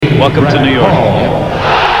Welcome to New York.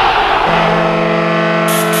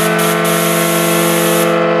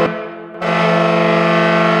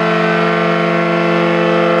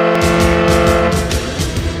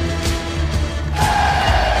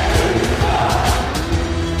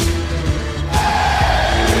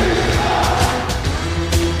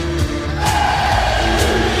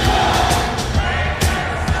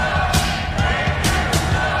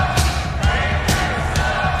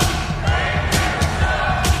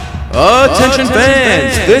 Attention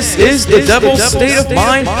fans, this is the Devil's State of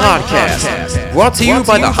Mind podcast, brought to you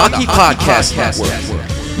by the Hockey Podcast Network.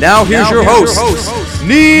 Now here's your host,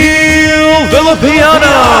 Neil Villapiano.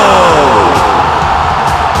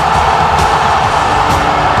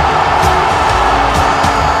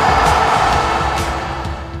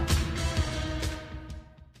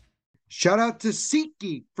 Shout out to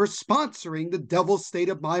SeatGeek for sponsoring the Devil's State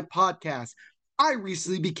of Mind podcast. I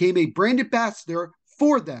recently became a brand ambassador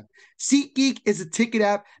for them. SeatGeek is a ticket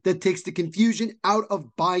app that takes the confusion out of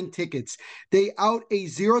buying tickets. They out a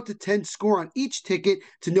 0 to 10 score on each ticket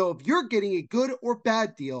to know if you're getting a good or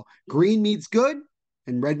bad deal. Green means good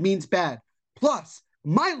and red means bad. Plus,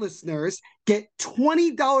 my listeners get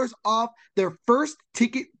 $20 off their first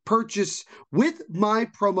ticket purchase with my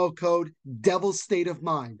promo code Devil's State of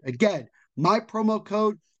Mind. Again, my promo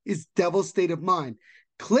code is Devil's State of Mind.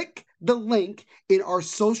 Click the link in our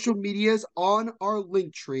social medias on our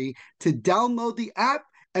link tree to download the app,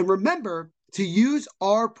 and remember to use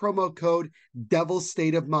our promo code Devil's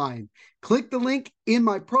State of Mind. Click the link in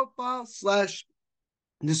my profile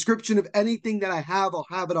 / description of anything that I have. I'll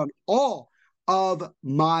have it on all of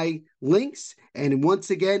my links. And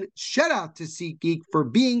once again, shout out to SeatGeek for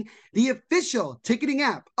being the official ticketing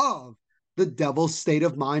app of the Devil's State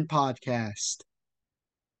of Mind podcast.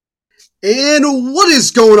 And what is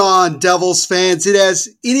going on, Devils fans? It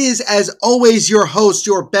is, as always, your host,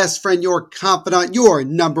 your best friend, your confidant, your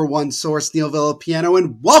number one source, Neil Villapiano,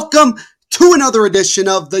 and welcome to another edition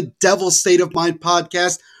of the Devil's State of Mind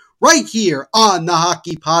podcast, right here on the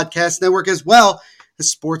Hockey Podcast Network, as well as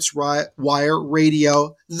Sports Wire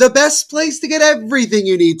Radio, the best place to get everything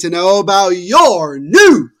you need to know about your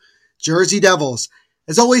New Jersey Devils.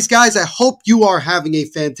 As always, guys, I hope you are having a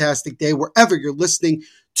fantastic day wherever you're listening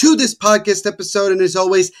to this podcast episode. And as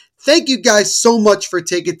always, thank you guys so much for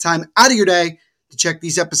taking time out of your day to check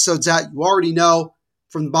these episodes out. You already know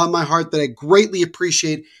from the bottom of my heart that I greatly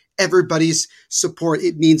appreciate everybody's support.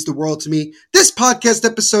 It means the world to me. This podcast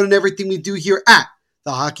episode and everything we do here at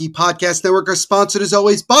the Hockey Podcast Network are sponsored as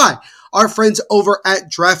always by our friends over at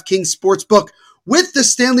DraftKings Sportsbook. With the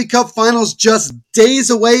Stanley Cup Finals just days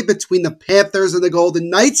away between the Panthers and the Golden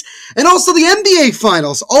Knights, and also the NBA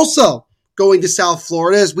Finals also going to South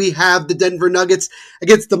Florida as we have the Denver Nuggets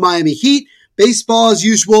against the Miami Heat. Baseball, as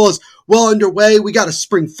usual, is well underway. We got a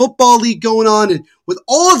spring football league going on, and with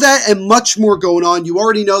all of that and much more going on, you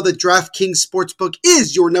already know that DraftKings Sportsbook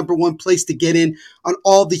is your number one place to get in on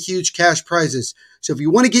all the huge cash prizes. So if you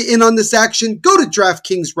want to get in on this action, go to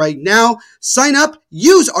DraftKings right now, sign up,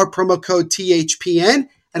 use our promo code THPN,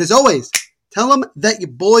 and as always, tell them that your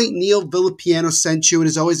boy Neil Villapiano sent you. And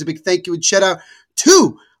as always, a big thank you and shout out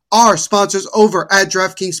to our sponsors over at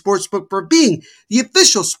DraftKings Sportsbook for being the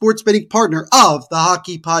official sports betting partner of the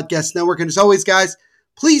Hockey Podcast Network. And as always, guys,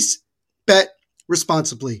 please bet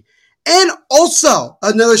responsibly. And also,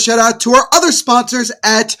 another shout out to our other sponsors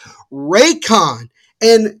at Raycon.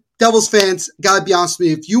 And Devils fans, gotta be honest with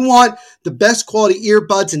me, if you want the best quality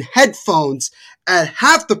earbuds and headphones at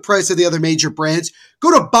half the price of the other major brands,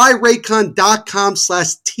 go to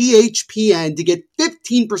buyraycon.com/THPN to get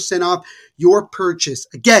 15% off your purchase.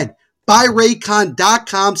 Again,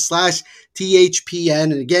 buyraycon.com/THPN.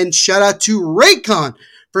 And again, shout out to Raycon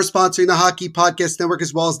for sponsoring the Hockey Podcast Network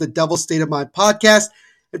as well as the Devil's State of Mind podcast.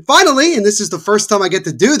 And finally, and this is the first time I get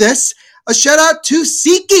to do this, a shout out to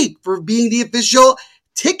SeatGeek for being the official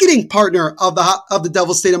ticketing partner of the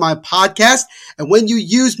Devil's State of Mind podcast. And when you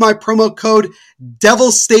use my promo code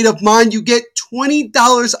Devil's State of Mind, you get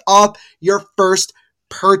 $20 off your first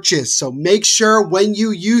purchase. So make sure when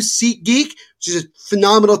you use SeatGeek, which is a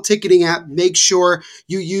phenomenal ticketing app, make sure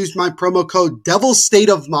you use my promo code Devil's State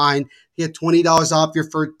of Mind to get $20 off your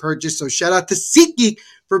first purchase. So shout out to SeatGeek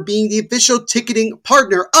for being the official ticketing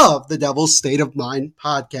partner of the Devil's State of Mind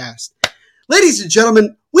podcast. Ladies and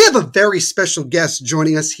gentlemen, we have a very special guest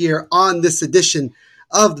joining us here on this edition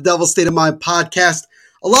of the Devil's State of Mind podcast.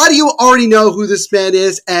 A lot of you already know who this man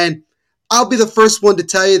is, and I'll be the first one to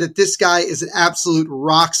tell you that this guy is an absolute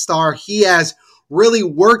rock star. He has really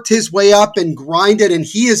worked his way up and grinded, and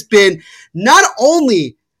he has been not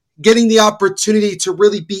only getting the opportunity to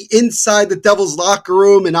really be inside the Devils locker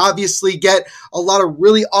room and obviously get a lot of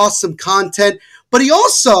really awesome content. But he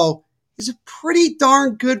also is a pretty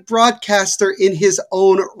darn good broadcaster in his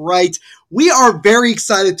own right. We are very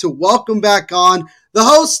excited to welcome back on the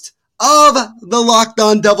host of the Locked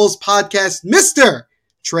On Devils podcast, Mr.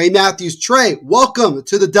 Trey Matthews. Trey, welcome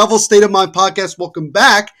to the Devils State of Mind podcast. Welcome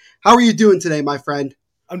back. How are you doing today, my friend?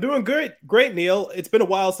 I'm doing great, Neil. It's been a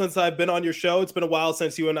while since I've been on your show. It's been a while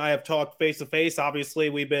since you and I have talked face-to-face. Obviously,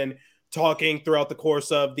 we've been talking throughout the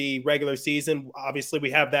course of the regular season. Obviously,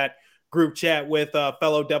 we have that group chat with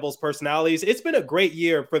fellow Devils personalities. It's been a great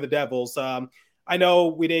year for the Devils. I know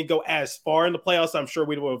we didn't go as far in the playoffs. I'm sure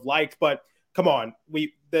we would have liked, but come on.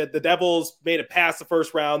 The Devils made it past the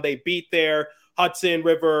first round. They beat their Hudson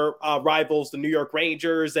River rivals, the New York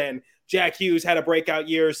Rangers, and Jack Hughes had a breakout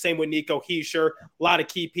year. Same with Nico Hischier. A lot of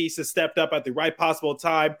key pieces stepped up at the right possible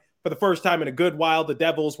time. For the first time in a good while, the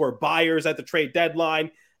Devils were buyers at the trade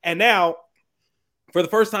deadline. And now, for the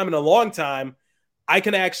first time in a long time, I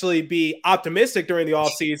can actually be optimistic during the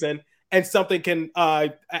offseason and something can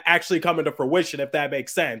actually come into fruition, if that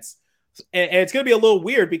makes sense. And it's going to be a little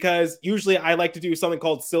weird because usually I like to do something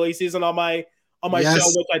called silly season on my Yes. show,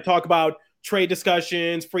 which I talk about trade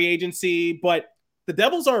discussions, free agency, but the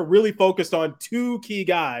Devils are really focused on two key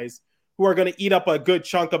guys who are going to eat up a good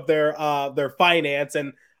chunk of their finance.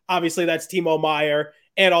 And obviously that's Timo Meier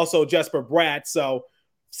and also Jesper Bratt. So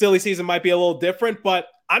silly season might be a little different, but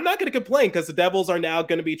I'm not going to complain because the Devils are now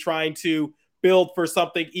going to be trying to build for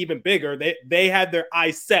something even bigger. They had their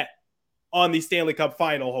eyes set on the Stanley Cup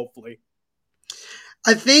final, hopefully.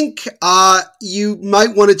 I think you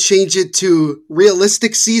might want to change it to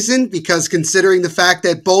realistic season because considering the fact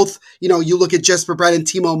that both, you look at Jesper Bratt and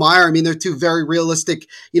Timo Meier, I mean, they're two very realistic,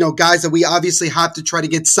 guys that we obviously have to try to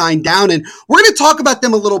get signed down. And we're going to talk about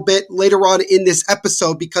them a little bit later on in this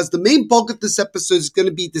episode because the main bulk of this episode is going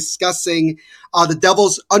to be discussing the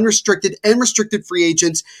Devils' unrestricted and restricted free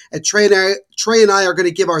agents. And Trey and I are going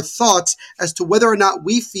to give our thoughts as to whether or not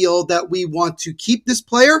we feel that we want to keep this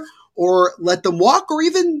player or let them walk, or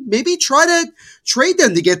even maybe try to trade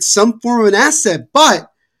them to get some form of an asset. But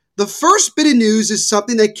the first bit of news is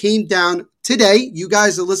something that came down today. You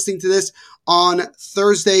guys are listening to this on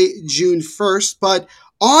Thursday, June 1st. But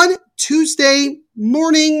on Tuesday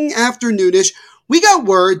morning, afternoonish, we got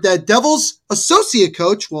word that Devils associate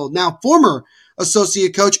coach, well, now former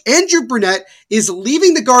associate coach, Andrew Brunette, is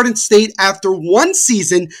leaving the Garden State after one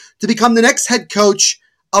season to become the next head coach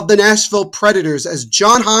of the Nashville Predators, as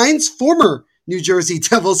John Hines, former New Jersey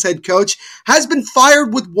Devils head coach, has been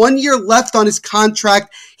fired with 1 year left on his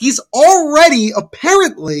contract. He's already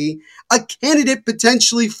apparently a candidate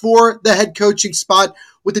potentially for the head coaching spot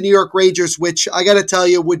with the New York Rangers, which I got to tell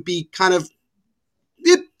you would be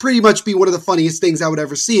it'd pretty much be one of the funniest things I would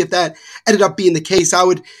ever see if that ended up being the case. I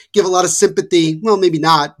would give a lot of sympathy. Well, maybe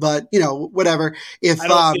not, but whatever. If I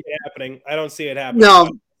don't see it happening. I don't see it happening. No.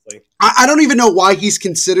 I don't even know why he's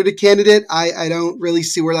considered a candidate. I don't really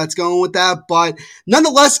see where that's going with that. But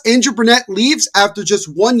nonetheless, Andrew Brunette leaves after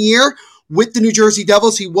just 1 year with the New Jersey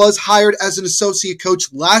Devils. He was hired as an associate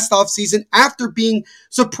coach last offseason after being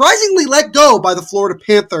surprisingly let go by the Florida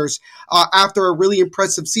Panthers after a really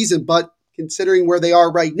impressive season. But considering where they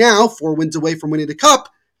are right now, 4 wins away from winning the Cup,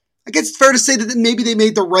 I guess it's fair to say that maybe they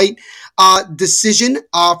made the right decision.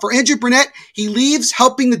 For Andrew Brunette, he leaves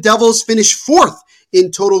helping the Devils finish 4th in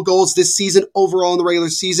total goals this season overall in the regular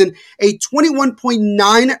season, a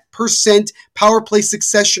 21.9% power play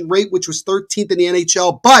succession rate, which was 13th in the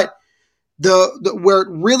NHL. But where it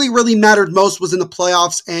really, really mattered most was in the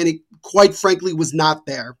playoffs, and it quite frankly was not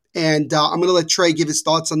there. And I'm going to let Trey give his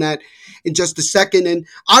thoughts on that in just a second. And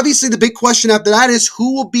obviously the big question after that is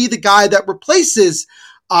who will be the guy that replaces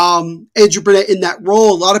Andrew Brunette in that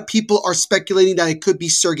role. A lot of people are speculating that it could be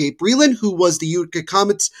Sergei Brylin, who was the Utica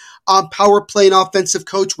Comets power play and offensive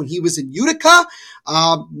coach when he was in Utica.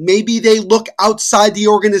 Maybe they look outside the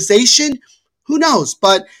organization. Who knows?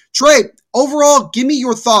 But Trey, overall, give me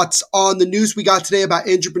your thoughts on the news we got today about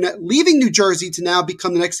Andrew Brunette leaving New Jersey to now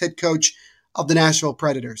become the next head coach of the Nashville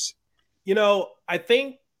Predators. I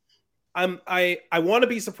think I want to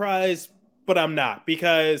be surprised, but I'm not,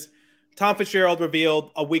 because Tom Fitzgerald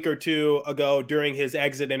revealed a week or two ago during his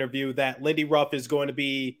exit interview that Lindy Ruff is going to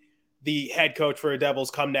be the head coach for the Devils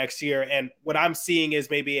come next year. And what I'm seeing is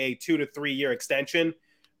maybe a 2 to 3 year extension,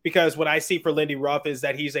 because what I see for Lindy Ruff is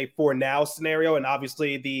that he's a for now scenario. And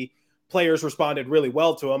obviously the players responded really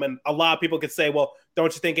well to him. And a lot of people could say, well,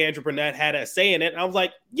 don't you think Andrew Brunette had a say in it? And I was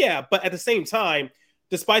like, yeah, but at the same time,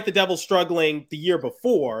 despite the Devils struggling the year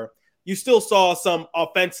before, you still saw some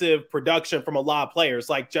offensive production from a lot of players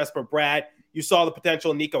like Jesper Bratt, You saw the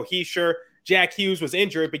potential in Nico Hischier. Jack Hughes was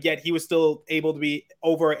injured, but yet he was still able to be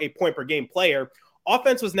over a point per game player.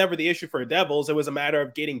 Offense was never the issue for the Devils. It was a matter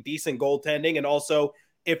of getting decent goaltending, and also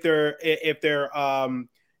if their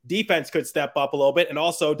defense could step up a little bit. And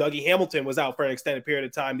also Dougie Hamilton was out for an extended period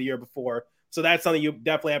of time the year before. So that's something you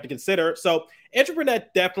definitely have to consider. So Andrew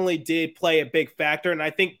Brunette definitely did play a big factor. And I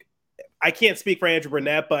think, I can't speak for Andrew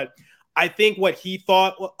Brunette, but I think what he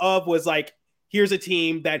thought of was like, here's a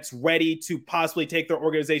team that's ready to possibly take their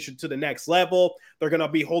organization to the next level. They're going to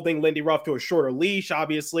be holding Lindy Ruff to a shorter leash.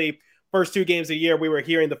 Obviously, first 2 games of the year, we were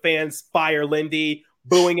hearing the fans fire Lindy,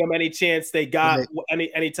 booing him any chance they got. Right.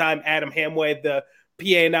 Anytime Adam Hamway, the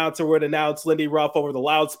PA announcer, would announce Lindy Ruff over the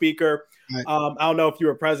loudspeaker. Right. I don't know if you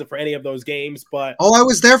were present for any of those games, but I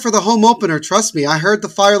was there for the home opener. Trust me, I heard the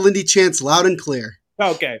Fire Lindy chants loud and clear.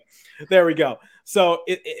 Okay, there we go. So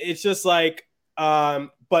it's just like,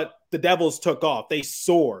 but the Devils took off. They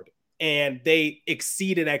soared and they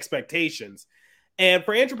exceeded expectations. And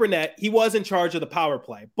for Andrew Brunette, he was in charge of the power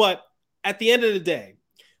play. But at the end of the day,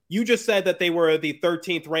 you just said that they were the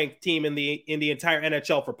 13th ranked team in the entire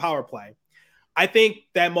NHL for power play. I think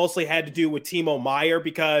that mostly had to do with Timo Meier,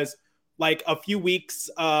 because like a few weeks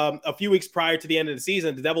prior to the end of the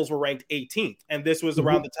season, the Devils were ranked 18th. And this was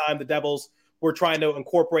around the time the Devils were trying to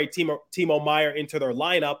incorporate Timo Meier into their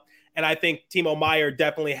lineup. And I think Timo Meier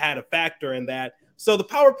definitely had a factor in that. So the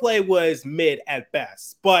power play was mid at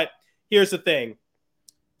best. But here's the thing.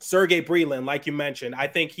 Sergei Brylin, like you mentioned, I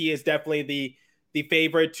think he is definitely the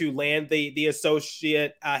favorite to land the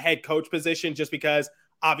associate head coach position, just because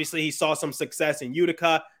obviously he saw some success in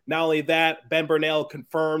Utica. Not only that, Ben Burnell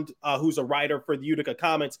confirmed, who's a writer for the Utica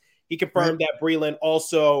Comets, he confirmed that Brylin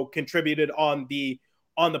also contributed on the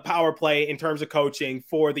power play in terms of coaching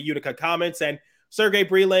for the Utica Comets. And Sergei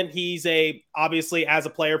Brylin, he's obviously as a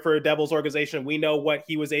player for a Devils organization, we know what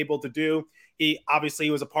he was able to do. He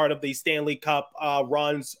was a part of the Stanley Cup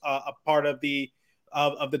runs, a part of the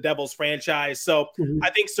Devils franchise. So I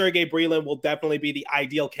think Sergei Brylin will definitely be the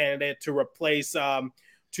ideal candidate to replace Andrew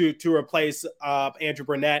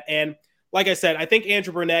Brunette. And like I said, I think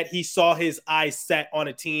Andrew Brunette, he saw his eyes set on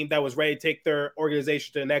a team that was ready to take their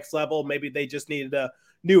organization to the next level. Maybe they just needed a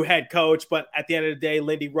new head coach, but at the end of the day,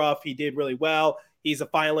 Lindy Ruff, he did really well. He's a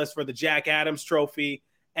finalist for the Jack Adams Trophy.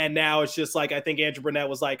 And now it's just like, I think Andrew Brunette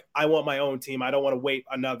was like, I want my own team. I don't want to wait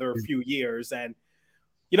another few years. And,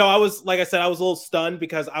 I was, like I said, I was a little stunned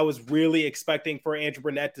because I was really expecting for Andrew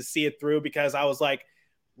Brunette to see it through, because I was like,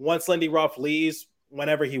 once Lindy Ruff leaves,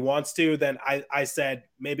 whenever he wants to, then I said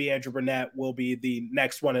maybe Andrew Brunette will be the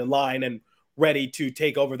next one in line and ready to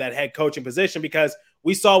take over that head coaching position, because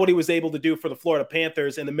we saw what he was able to do for the Florida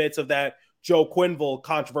Panthers in the midst of that Joe Quenneville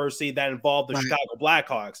controversy that involved the Chicago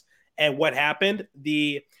Blackhawks. And what happened?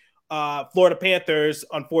 The Florida Panthers,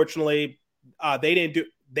 unfortunately, they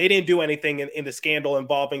didn't do anything in the scandal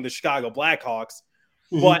involving the Chicago Blackhawks.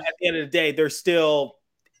 But at the end of the day, they're still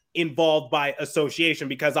involved by association,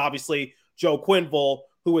 because obviously Joe Quenneville,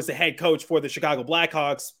 who was the head coach for the Chicago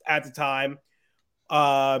Blackhawks at the time,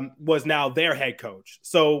 was now their head coach.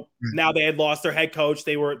 So now they had lost their head coach.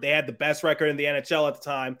 They had the best record in the NHL at the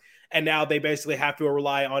time. And now they basically have to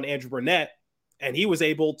rely on Andrew Brunette. And he was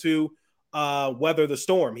able to weather the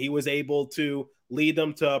storm. He was able to lead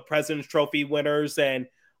them to President's Trophy winners. And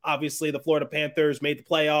obviously the Florida Panthers made the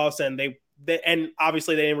playoffs, and and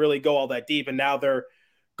obviously they didn't really go all that deep. And now they're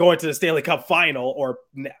going to the Stanley Cup final, or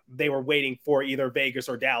they were waiting for either Vegas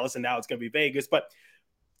or Dallas, and now it's going to be Vegas. But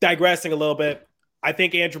digressing a little bit, I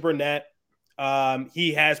think Andrew Brunette,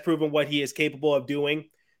 he has proven what he is capable of doing.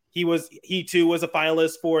 He too was a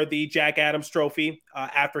finalist for the Jack Adams Trophy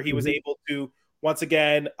after he was able to, once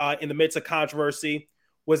again, in the midst of controversy,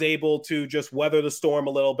 was able to just weather the storm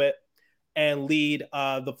a little bit and lead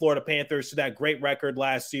the Florida Panthers to that great record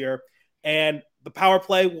last year. And the power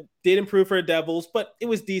play did improve for the Devils, but it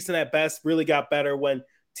was decent at best. Really got better when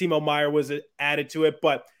Timo Meier was added to it.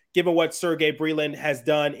 But given what Sergei Brylin has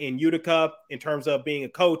done in Utica in terms of being a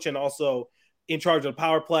coach and also in charge of the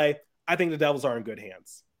power play, I think the Devils are in good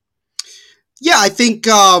hands. Yeah, I think,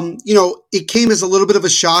 it came as a little bit of a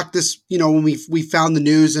shock when we found the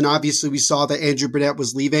news, and obviously we saw that Andrew Brunette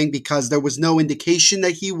was leaving, because there was no indication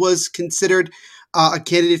that he was considered a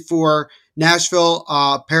candidate for Nashville.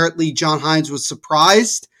 Apparently John Hynes was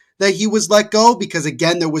surprised that he was let go, because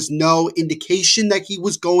again, there was no indication that he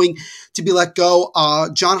was going to be let go.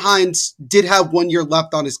 John Hynes did have 1 year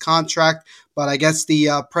left on his contract, but I guess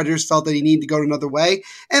the Predators felt that he needed to go another way.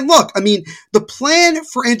 And look, I mean, the plan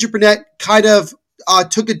for Andrew Brunette kind of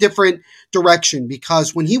took a different direction,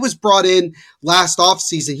 because when he was brought in last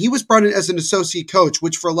offseason, he was brought in as an associate coach,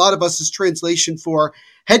 which for a lot of us is translation for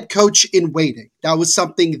head coach in waiting. That was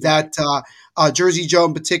something that Jersey Joe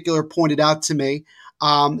in particular pointed out to me,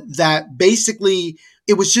 that basically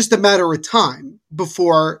it was just a matter of time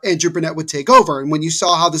before Andrew Burnett would take over. And when you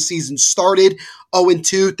saw how the season started,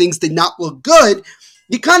 0-2, things did not look good,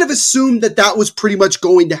 you kind of assumed that that was pretty much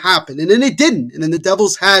going to happen. And then it didn't. And then the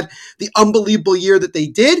Devils had the unbelievable year that they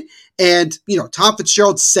did. And, Tom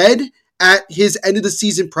Fitzgerald said at his end of the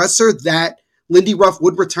season presser that Lindy Ruff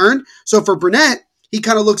would return. So for Burnett, he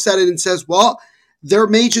kind of looks at it and says, well, there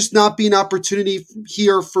may just not be an opportunity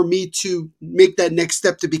here for me to make that next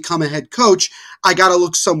step to become a head coach. I got to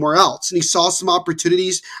look somewhere else. And he saw some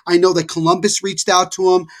opportunities. I know that Columbus reached out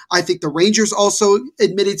to him. I think the Rangers also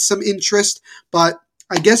admitted some interest, but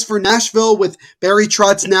I guess for Nashville, with Barry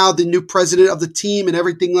Trotz now the new president of the team and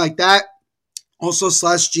everything like that, also /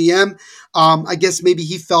 GM, I guess maybe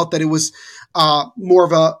he felt that it was more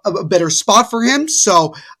of a better spot for him.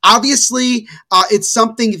 So obviously it's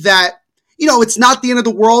something that, it's not the end of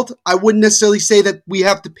the world. I wouldn't necessarily say that we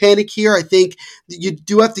have to panic here. I think that you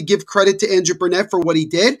do have to give credit to Andrew Burnett for what he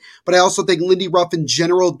did, but I also think Lindy Ruff in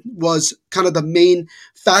general was kind of the main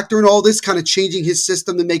factor in all this, kind of changing his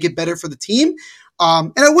system to make it better for the team.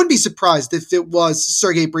 And I wouldn't be surprised if it was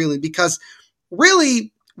Sergey Brylin, because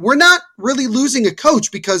really, we're not really losing a coach,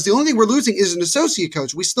 because the only thing we're losing is an associate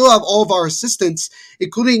coach. We still have all of our assistants,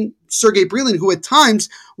 including Sergey Brylin, who at times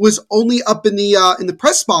was only up in the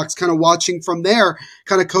press box, kind of watching from there,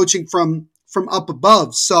 kind of coaching from up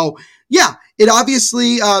above. So yeah, it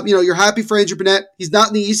obviously, you're happy for Andrew Burnett. He's not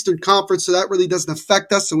in the Eastern Conference, so that really doesn't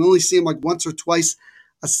affect us. So we only see him like once or twice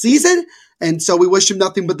a season. And so we wish him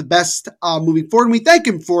nothing but the best moving forward. And we thank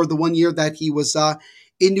him for the 1 year that he was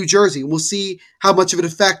in New Jersey. And we'll see how much of an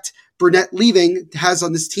effect Burnett leaving has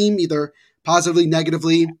on this team, either positively,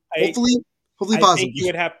 negatively, hopefully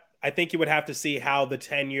positively. I think you would have to see how the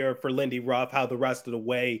tenure for Lindy Ruff, how the rest of the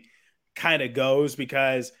way kind of goes,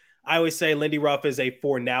 because I always say Lindy Ruff is a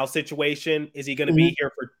for now situation. Is he going to be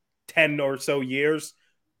here for 10 or so years?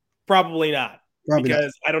 Probably not.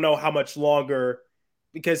 Because I don't know how much longer,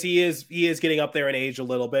 because he is getting up there in age a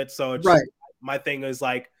little bit. So it's right. My thing is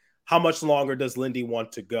like, how much longer does Lindy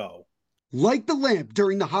want to go? Light the lamp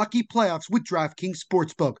during the hockey playoffs with DraftKings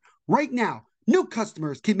Sportsbook. Right now, new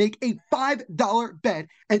customers can make a $5 bet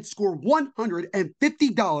and score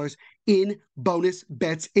 $150 in bonus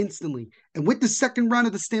bets instantly. And with the second round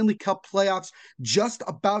of the Stanley Cup playoffs just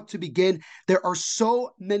about to begin, there are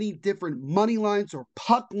so many different money lines or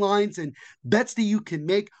puck lines and bets that you can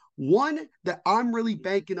make. One that I'm really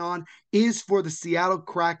banking on is for the Seattle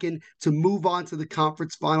Kraken to move on to the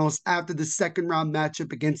conference finals after the second round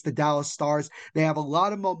matchup against the Dallas Stars. They have a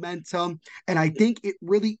lot of momentum, and I think it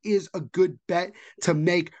really is a good bet to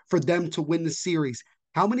make for them to win the series.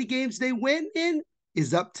 How many games they win in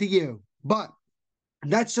is up to you. But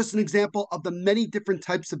that's just an example of the many different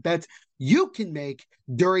types of bets you can make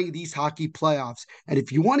during these hockey playoffs. And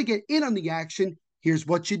if you want to get in on the action, here's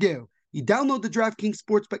what you do. You download the DraftKings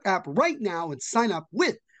Sportsbook app right now and sign up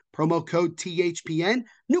with promo code THPN.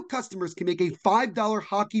 New customers can make a $5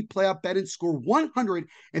 hockey playoff bet and score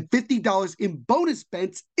 $150 in bonus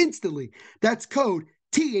bets instantly. That's code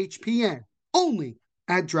THPN, only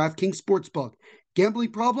at DraftKings Sportsbook.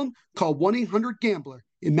 Gambling problem? Call 1-800-GAMBLER.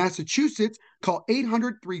 In Massachusetts, call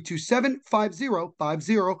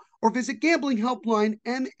 800-327-5050 or visit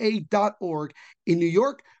gamblinghelplinema.org. In New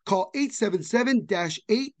York, call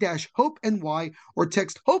 877-8-HOPE-NY or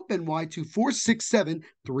text HOPE-NY to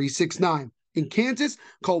 467-369. In Kansas,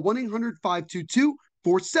 call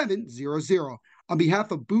 1-800-522-4700. On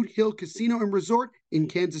behalf of Boot Hill Casino and Resort in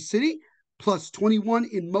Kansas City, plus 21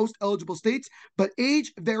 in most eligible states, but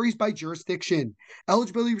age varies by jurisdiction.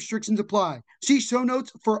 Eligibility restrictions apply. See show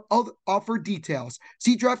notes for other offer details.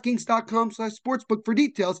 See DraftKings.com/sportsbook for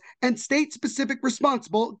details and state-specific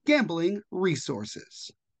responsible gambling resources.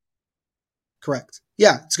 Correct.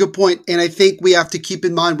 Yeah, it's a good point. And I think we have to keep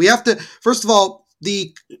in mind, we have to, first of all,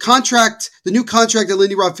 the new contract that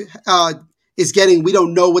Lindy Ruff is getting, we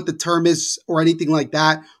don't know what the term is or anything like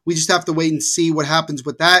that. We just have to wait and see what happens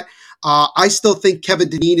with that. I still think Kevin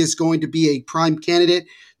Dineen is going to be a prime candidate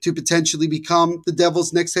to potentially become the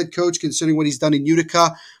Devils' next head coach, considering what he's done in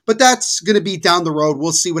Utica. But that's going to be down the road.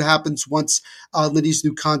 We'll see what happens once Lindy's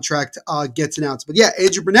new contract gets announced. But yeah,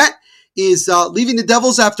 Andrew Burnett is leaving the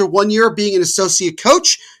Devils after 1 year being an associate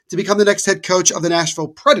coach to become the next head coach of the Nashville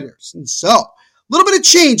Predators. And so a little bit of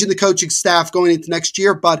change in the coaching staff going into next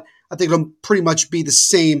year, but I think it'll pretty much be the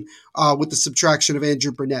same with the subtraction of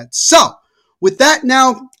Andrew Burnett. So with that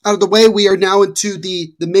now out of the way, we are now into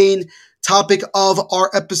the main topic of our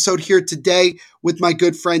episode here today with my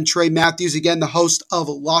good friend Trey Matthews, again, the host of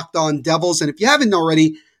Locked On Devils. And if you haven't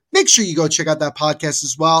already, make sure you go check out that podcast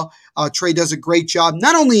as well. Trey does a great job,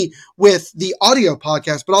 not only with the audio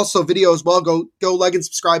podcast, but also video as well. Go like and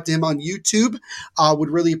subscribe to him on YouTube. Would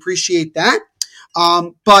really appreciate that.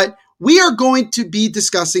 But we are going to be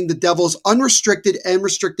discussing the Devils' unrestricted and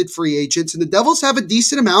restricted free agents. And the Devils have a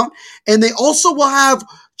decent amount, and they also will have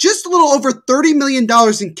just a little over $30 million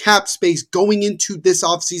in cap space going into this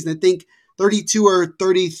offseason. I think $32 or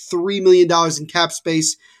 $33 million in cap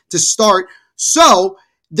space to start. So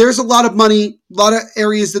there's a lot of money, a lot of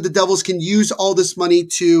areas that the Devils can use all this money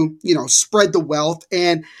to, spread the wealth.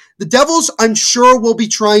 And the Devils, I'm sure, will be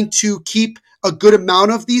trying to keep a good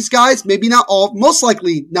amount of these guys, maybe not all, most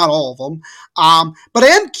likely not all of them. But I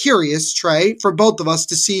am curious, Trey, for both of us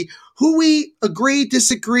to see who we agree,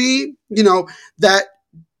 disagree, that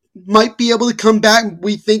might be able to come back,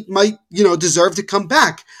 we think might, deserve to come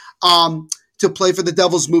back to play for the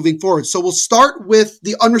Devils moving forward. So we'll start with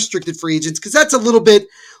the unrestricted free agents because that's a little bit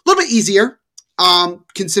easier,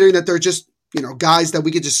 considering that they're just, guys that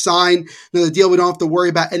we could just sign. The deal, we don't have to worry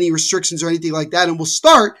about any restrictions or anything like that. And we'll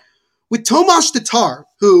start with Tomas Tatar,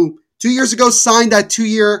 who 2 years ago signed that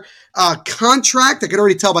 2-year contract. I could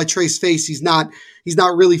already tell by Trey's face he's not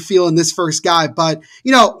really feeling this first guy. But,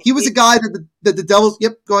 he was a guy that the Devils –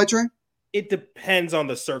 yep, go ahead, Trey. It depends on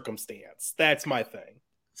the circumstance. That's my thing.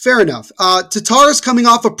 Fair enough. Tatar is coming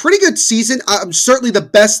off a pretty good season. Certainly the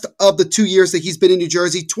best of the 2 years that he's been in New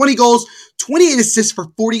Jersey. 20 goals, 28 assists for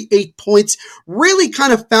 48 points. Really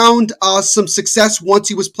kind of found some success once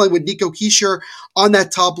he was playing with Nico Hischier on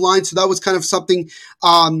that top line. So that was kind of something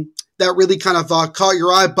that really kind of caught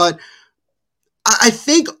your eye. But I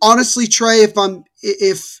think, honestly, Trey, if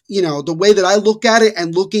the way that I look at it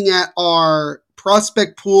and looking at our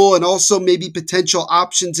prospect pool and also maybe potential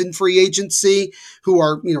options in free agency who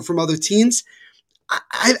are, from other teams,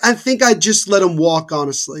 I think I'd just let him walk,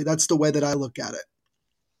 honestly. That's the way that I look at it.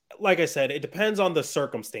 Like I said, it depends on the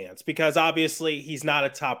circumstance because obviously he's not a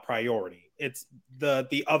top priority. It's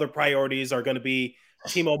the other priorities are going to be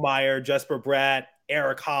Timo Meier, Jesper Bratt,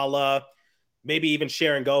 Eric Haula, maybe even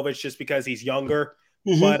Sharon Govich just because he's younger.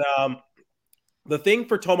 Mm-hmm. But the thing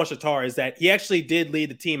for Tomas Tatar is that he actually did lead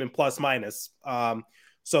the team in plus minus.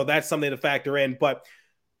 So that's something to factor in. But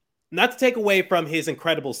not to take away from his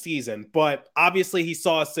incredible season, but obviously he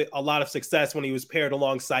saw a lot of success when he was paired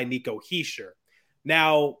alongside Nico Hischier.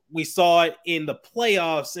 Now, we saw it in the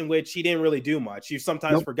playoffs in which he didn't really do much. You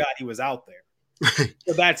sometimes forgot he was out there.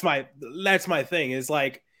 So that's my thing is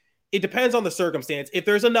like, it depends on the circumstance. If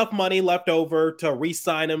there's enough money left over to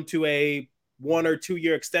re-sign him to a 1 or 2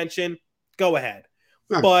 year extension, go ahead.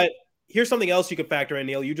 Right. But here's something else you can factor in,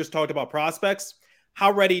 Neil. You just talked about prospects.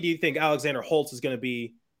 How ready do you think Alexander Holtz is going to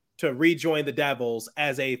be to rejoin the Devils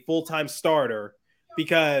as a full-time starter?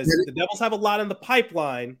 Because the Devils have a lot in the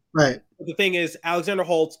pipeline. Right. But the thing is, Alexander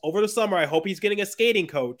Holtz, over the summer, I hope he's getting a skating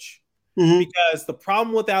coach. Mm-hmm. Because the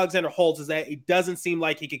problem with Alexander Holtz is that it doesn't seem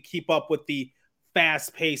like he could keep up with the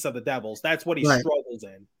fast pace of the Devils. That's what he struggles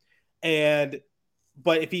in.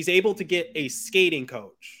 But if he's able to get a skating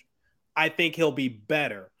coach, I think he'll be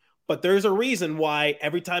better. But there's a reason why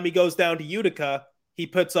every time he goes down to Utica, he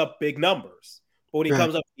puts up big numbers. But when he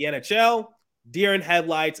comes up to the NHL, deer in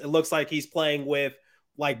headlights, it looks like he's playing with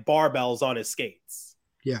like barbells on his skates.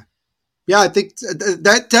 Yeah. Yeah, I think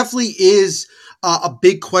that definitely is a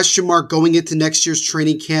big question mark going into next year's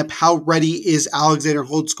training camp. How ready is Alexander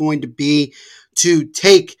Holtz going to be to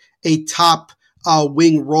take a top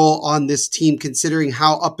wing role on this team, considering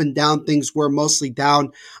how up and down things were, mostly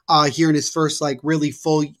down here in his first really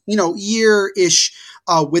full year-ish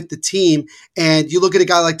with the team. And you look at a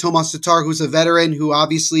guy like Tomas Tatar, who's a veteran who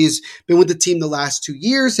obviously has been with the team the last 2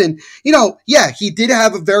 years. And, he did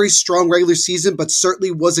have a very strong regular season, but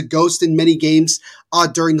certainly was a ghost in many games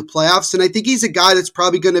during the playoffs. And I think he's a guy that's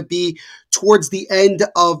probably going to be towards the end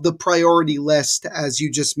of the priority list, as you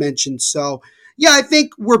just mentioned. So, yeah, I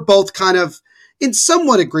think we're both kind of in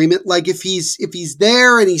somewhat agreement. Like if he's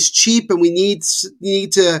there and he's cheap and we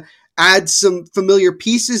need to add some familiar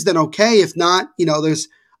pieces, then okay. If not, there's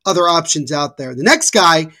other options out there. The next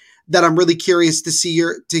guy that I'm really curious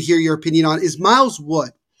to hear your opinion on is Miles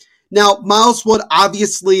Wood. Now, Miles Wood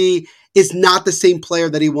obviously is not the same player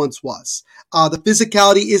that he once was. The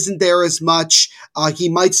physicality isn't there as much. He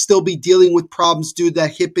might still be dealing with problems due to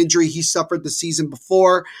that hip injury he suffered the season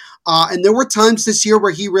before. And there were times this year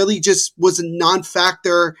where he really just was a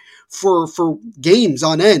non-factor for games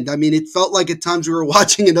on end. I mean, it felt like at times we were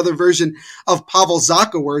watching another version of Pavel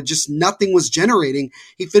Zacha where just nothing was generating.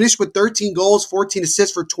 He finished with 13 goals, 14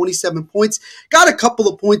 assists for 27 points, got a couple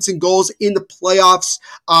of points and goals in the playoffs,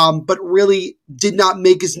 but really did not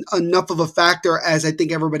make enough of a factor as I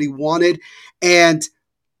think everybody wanted. And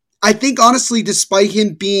I think, honestly, despite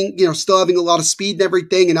him being, still having a lot of speed and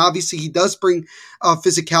everything, and obviously he does bring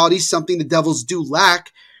physicality, something the Devils do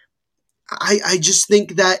lack, I just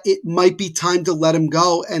think that it might be time to let him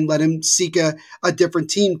go and let him seek a different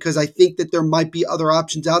team, because I think that there might be other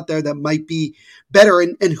options out there that might be better.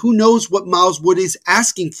 And who knows what Miles Wood is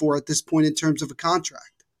asking for at this point in terms of a contract.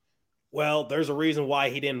 Well, there's a reason why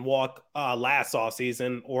he didn't walk last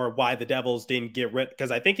offseason, or why the Devils didn't get rid,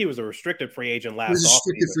 because I think he was a restricted free agent last offseason. He was a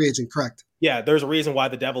restricted free agent, correct. Yeah, there's a reason why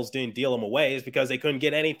the Devils didn't deal him away, is because they couldn't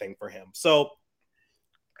get anything for him. So,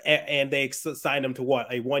 and they signed him to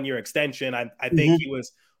a 1-year extension. I think he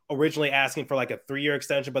was originally asking for like a 3-year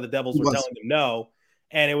extension, but the Devils were telling him no.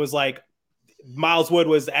 And it was like Miles Wood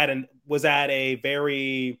was at a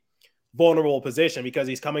very vulnerable position because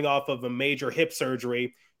he's coming off of a major hip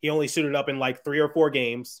surgery. He only suited up in like 3 or 4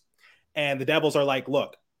 games. And the Devils are like,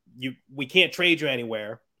 look, we can't trade you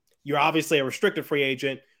anywhere. You're obviously a restricted free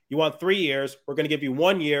agent. You want 3 years. We're going to give you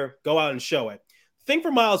 1 year. Go out and show it. The thing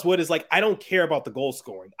for Miles Wood is, like, I don't care about the goal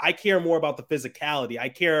scoring. I care more about the physicality. I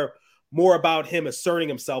care more about him asserting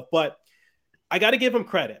himself. But I got to give him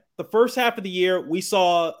credit. The first half of the year, we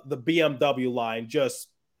saw the BMW line just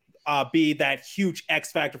be that huge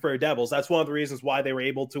X factor for the Devils. That's one of the reasons why they were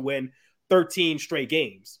able to win 13 straight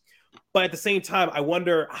games. But at the same time, I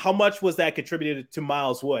wonder how much was that contributed to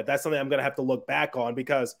Miles Wood. That's something I'm going to have to look back on,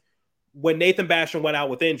 because when Nathan Bastian went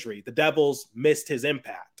out with injury, the Devils missed his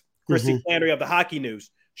impact. Christy Flannery of the Hockey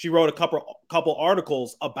News, she wrote a couple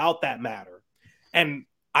articles about that matter. And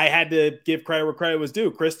I had to give credit where credit was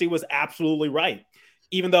due. Christy was absolutely right.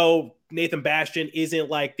 Even though Nathan Bastian isn't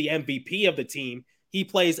like the MVP of the team, he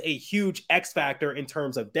plays a huge X factor in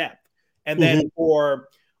terms of depth. And then for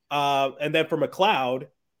McLeod,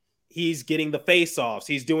 he's getting the faceoffs.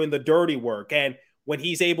 He's doing the dirty work. And when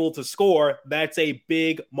he's able to score, that's a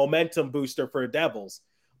big momentum booster for the Devils.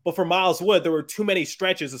 But for Miles Wood, there were too many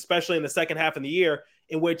stretches, especially in the second half of the year,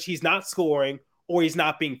 in which he's not scoring or he's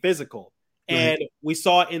not being physical. And we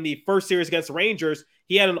saw in the first series against the Rangers,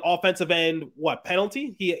 he had an offensive end,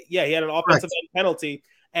 penalty? He had an offensive end penalty.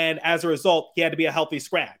 And as a result, he had to be a healthy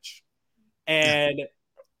scratch. And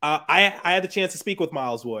I had the chance to speak with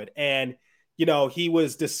Miles Wood, and he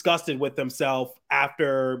was disgusted with himself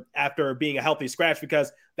after being a healthy scratch,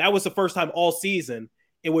 because that was the first time all season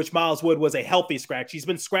in which Miles Wood was a healthy scratch. He's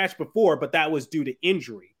been scratched before, but that was due to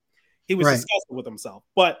injury. He was disgusted with himself.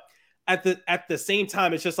 But at the same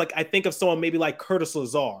time, it's just like, I think of someone maybe like Curtis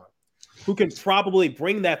Lazar, who can probably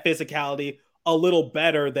bring that physicality a little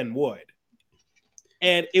better than Wood.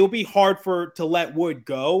 And it would be hard to let Wood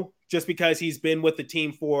go, just because he's been with the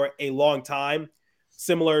team for a long time,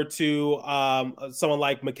 similar to someone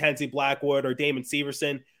like Mackenzie Blackwood or Damon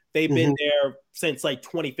Severson. They've been there since like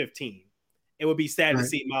 2015. It would be sad to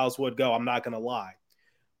see Miles Wood go. I'm not going to lie.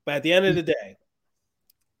 But at the end of the day,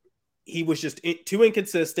 he was just too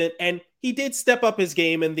inconsistent. And he did step up his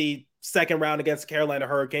game in the second round against the Carolina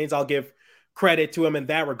Hurricanes. I'll give credit to him in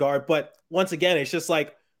that regard. But once again, it's just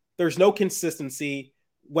like there's no consistency,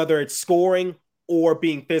 whether it's scoring or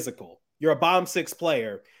being physical. You're a bottom 6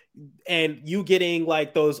 player, and you getting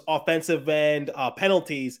like those offensive end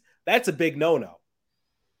penalties, that's a big no-no.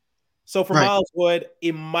 So for Miles Wood,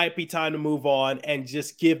 it might be time to move on and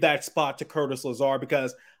just give that spot to Curtis Lazar,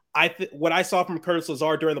 because what I saw from Curtis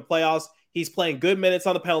Lazar during the playoffs, he's playing good minutes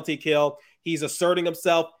on the penalty kill. He's asserting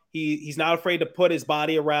himself. He's not afraid to put his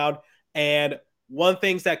body around. And one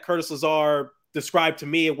thing that Curtis Lazar described to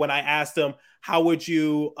me when I asked him, how would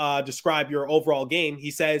you describe your overall game?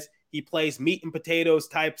 He says he plays meat and potatoes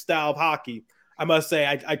type style of hockey. I must say,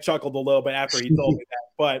 I chuckled a little bit after he told me that.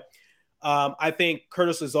 But I think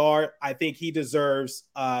Curtis Lazar, I think he deserves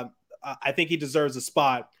a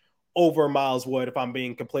spot over Miles Wood, if I'm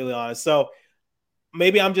being completely honest. So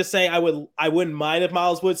maybe I'm just saying I wouldn't mind if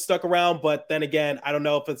Miles Wood stuck around, but then again, I don't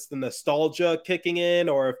know if it's the nostalgia kicking in,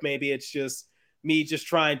 or if maybe it's just me just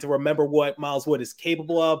trying to remember what Miles Wood is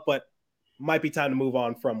capable of, but might be time to move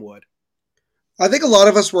on from Wood. I think a lot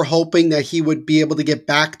of us were hoping that he would be able to get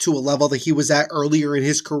back to a level that he was at earlier in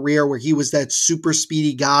his career, where he was that super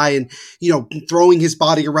speedy guy and, throwing his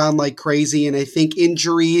body around like crazy. And I think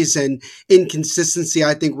injuries and inconsistency,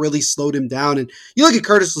 I think, really slowed him down. And you look at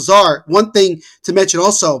Curtis Lazar, one thing to mention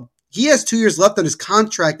also, he has 2 years left on his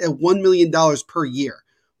contract at $1 million per year.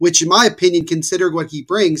 which in my opinion, considering what he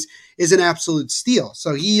brings, is an absolute steal.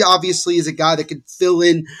 So he obviously is a guy that could fill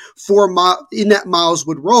in in that Miles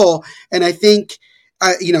Wood role. And I think,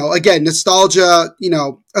 again, nostalgia,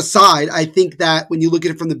 aside, I think that when you look at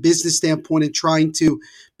it from the business standpoint and trying to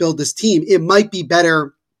build this team, it might be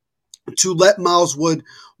better to let Miles Wood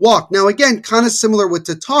walk. Now, again, kind of similar with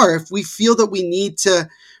Tatar, if we feel that we need to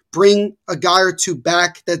bring a guy or two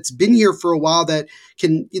back that's been here for a while that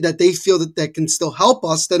they feel that can still help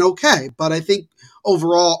us, then okay. But I think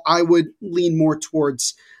overall, I would lean more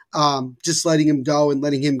towards just letting him go and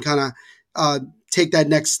letting him kind of take that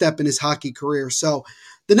next step in his hockey career. So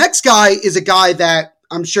the next guy is a guy that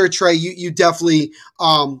I'm sure, Trey, you definitely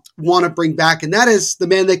want to bring back, and that is the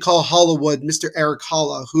man they call Hollywood, Mr. Erik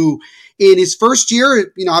Haula, who in his first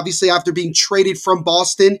year, obviously after being traded from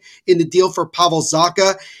Boston in the deal for Pavel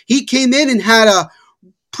Zacha, he came in and had a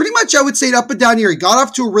pretty much, I would say, an up and down year. He got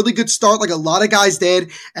off to a really good start like a lot of guys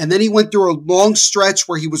did, and then he went through a long stretch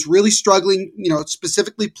where he was really struggling,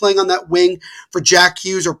 specifically playing on that wing for Jack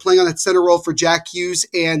Hughes or playing on that center role for Jack Hughes.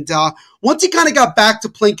 And once he kind of got back to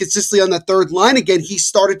playing consistently on that third line again, he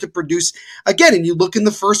started to produce again. And you look in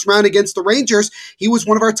the first round against the Rangers, he was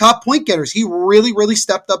one of our top point getters. He really, really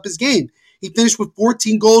stepped up his game. He finished with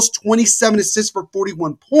 14 goals, 27 assists for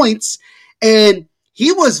 41 points, and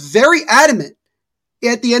he was very adamant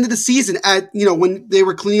at the end of the season when they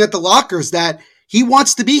were cleaning out the lockers that he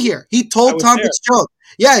wants to be here. He told Tom Fitzgerald,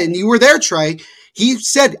 and you were there, Trey. He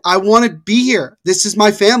said, I want to be here. This is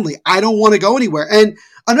my family. I don't want to go anywhere. And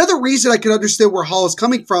another reason I can understand where Hall is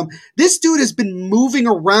coming from, this dude has been moving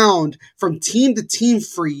around from team to team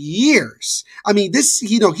for years. I mean,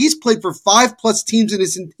 he's played for 5+ teams in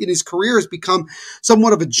his career, has become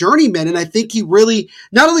somewhat of a journeyman. And I think he really,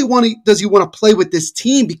 not only does he want to play with this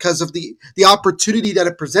team because of the opportunity that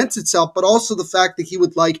it presents itself, but also the fact that he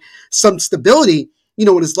would like some stability in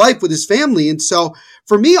his life with his family. And so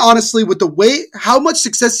for me, honestly, with how much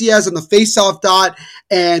success he has on the face-off dot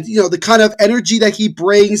and, the kind of energy that he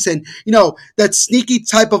brings and, that sneaky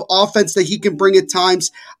type of offense that he can bring at times,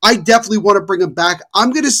 I definitely want to bring him back.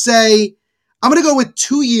 I'm going to go with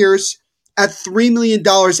 2 years at $3 million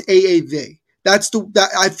AAV.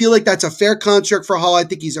 I feel like that's a fair contract for Hall. I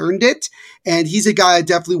think he's earned it. And he's a guy I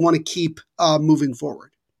definitely want to keep moving forward.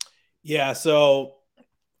 Yeah. So,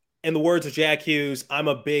 in the words of Jack Hughes, I'm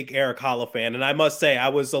a big Erik Haula fan. And I must say, I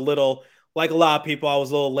was a little, like a lot of people, I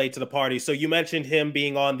was a little late to the party. So you mentioned him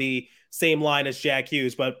being on the same line as Jack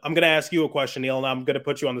Hughes, but I'm going to ask you a question, Neil, and I'm going to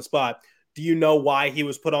put you on the spot. Do you know why he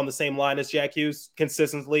was put on the same line as Jack Hughes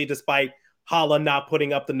consistently, despite Haula not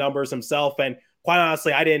putting up the numbers himself? And quite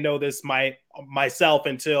honestly, I didn't know this myself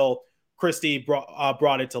until Christy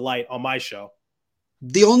brought it to light on my show.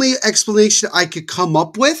 The only explanation I could come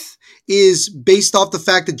up with is based off the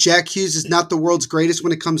fact that Jack Hughes is not the world's greatest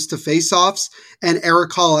when it comes to faceoffs, and Erik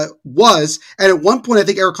Haula was. And at one point, I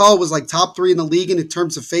think Erik Haula was like top 3 in the league in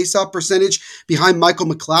terms of faceoff percentage behind Michael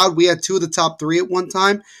McLeod. We had 2 of the top 3 at one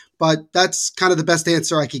time, but that's kind of the best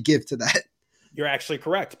answer I could give to that. You're actually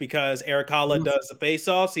correct, because Erik Haula does the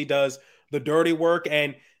faceoffs, he does the dirty work,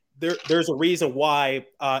 and there's a reason why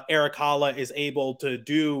Erik Haula is able to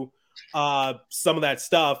do some of that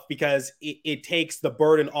stuff, because it takes the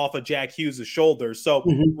burden off of Jack Hughes' shoulders. So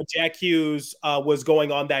when Jack Hughes was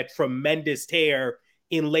going on that tremendous tear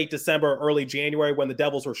in late December, early January, when the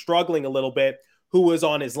Devils were struggling a little bit, who was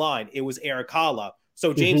on his line? It was Erik Haula.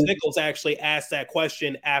 So James Nichols actually asked that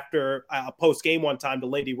question after a post-game one time to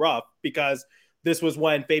Lindy Ruff, because this was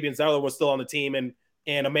when Fabian Zetterlund was still on the team, and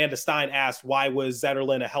Amanda Stein asked, why was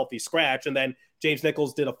Zetterlund a healthy scratch? And then James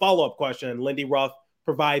Nichols did a follow-up question, and Lindy Ruff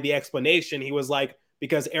provide the explanation. He was like,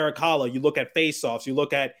 because Erik Haula, you look at faceoffs, you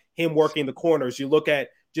look at him working the corners, you look at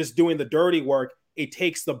just doing the dirty work, it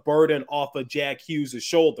takes the burden off of Jack Hughes'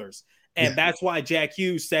 shoulders. And that's why Jack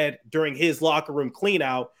Hughes said during his locker room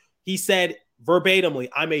cleanout, he said verbatimly,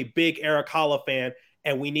 I'm a big Erik Haula fan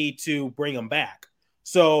and we need to bring him back.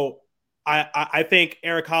 So I think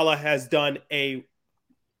Erik Haula has done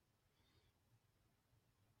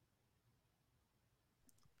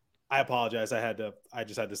I apologize. I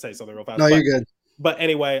just had to say something real fast. No, you're good. But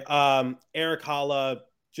anyway, Erik Haula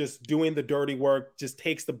just doing the dirty work just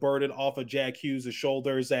takes the burden off of Jack Hughes'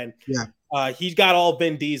 shoulders. And he's got all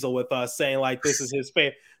Vin Diesel with us saying like, this is his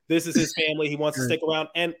family. He wants to stick around.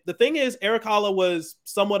 And the thing is, Erik Haula was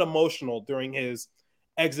somewhat emotional during his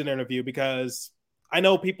exit interview, because I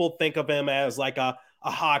know people think of him as like a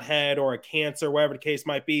hothead or a cancer, whatever the case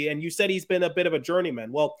might be. And you said he's been a bit of a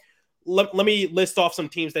journeyman. Well, let me list off some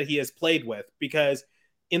teams that he has played with, because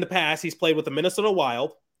in the past, he's played with the Minnesota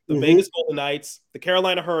Wild, the Vegas Golden Knights, the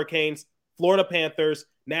Carolina Hurricanes, Florida Panthers,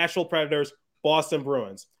 Nashville Predators, Boston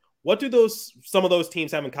Bruins. What do some of those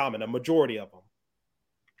teams have in common? A majority of them.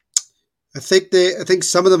 I think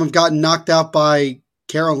some of them have gotten knocked out by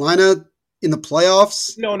Carolina in the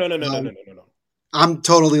playoffs. No. I'm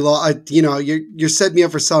totally lost. You're setting me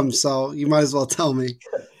up for some, so you might as well tell me.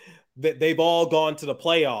 They've all gone to the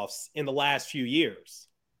playoffs in the last few years.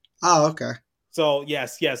 Oh, okay. So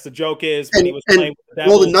yes, the joke is when he was playing with the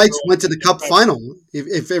Devils, Devils, the Knights went to the Cup final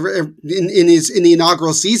if ever in the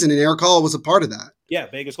inaugural season, and Erik Haula was a part of that. Yeah,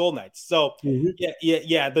 Vegas Golden Knights. So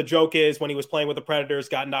yeah. The joke is when he was playing with the Predators,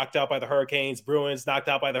 got knocked out by the Hurricanes. Bruins knocked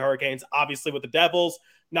out by the Hurricanes. Obviously with the Devils,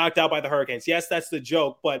 knocked out by the Hurricanes. Yes, that's the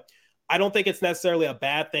joke, but I don't think it's necessarily a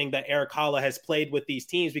bad thing that Erik Haula has played with these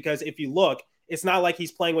teams, because if you look, it's not like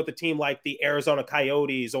he's playing with a team like the Arizona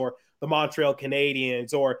Coyotes or the Montreal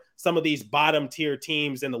Canadiens or some of these bottom tier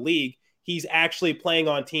teams in the league. He's actually playing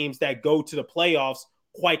on teams that go to the playoffs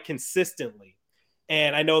quite consistently.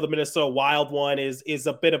 And I know the Minnesota Wild one is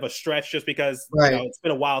a bit of a stretch just because it's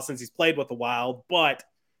been a while since he's played with the Wild, but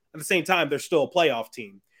at the same time, they're still a playoff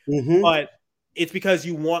team. Mm-hmm. But it's because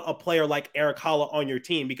you want a player like Erik Haula on your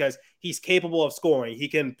team because he's capable of scoring. He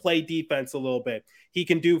can play defense a little bit. He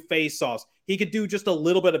can do face-offs. He could do just a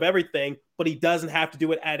little bit of everything, but he doesn't have to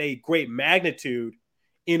do it at a great magnitude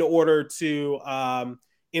in order to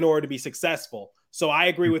be successful. So I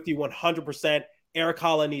agree with you 100%. Erik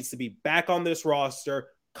Haula needs to be back on this roster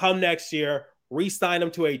come next year, re-sign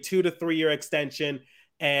him to a 2 to 3 year extension.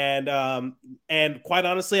 And quite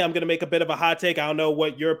honestly, I'm going to make a bit of a hot take. I don't know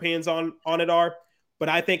what your opinions on it are, but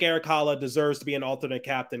I think Erik Haula deserves to be an alternate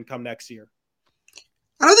captain come next year.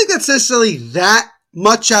 I don't think that's necessarily that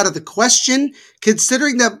much out of the question,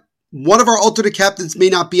 considering that one of our alternate captains may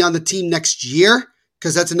not be on the team next year,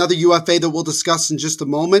 because that's another UFA that we'll discuss in just a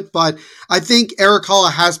moment. But I think Erik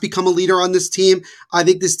Haula has become a leader on this team. I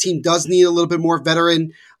think this team does need a little bit more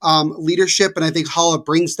veteran leadership, and I think Haula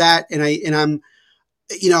brings that.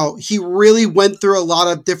 He really went through a lot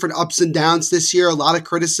of different ups and downs this year, a lot of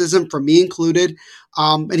criticism from me included.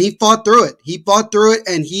 And he fought through it.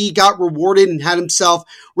 And he got rewarded and had himself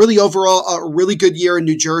really overall a really good year in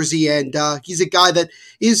New Jersey. And he's a guy that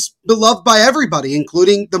is beloved by everybody,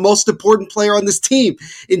 including the most important player on this team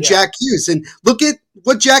in Jack Hughes. And look at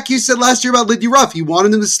what Jack Hughes said last year about Lindy Ruff. He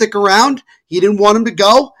wanted him to stick around. He didn't want him to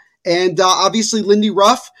go. And obviously Lindy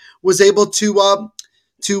Ruff was able to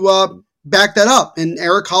back that up. And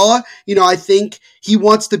Erik Haula, I think he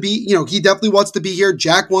wants to be, he definitely wants to be here.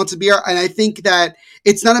 Jack wants to be here. And I think that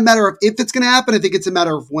it's not a matter of if it's going to happen. I think it's a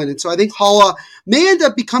matter of when. And so I think Haula may end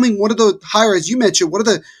up becoming one of the higher, as you mentioned, one of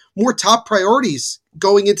the more top priorities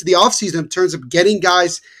going into the offseason in terms of getting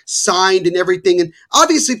guys signed and everything. And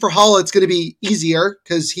obviously for Haula, it's going to be easier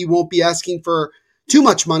because he won't be asking for too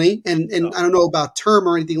much money. And I don't know about term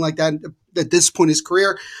or anything like that at this point in his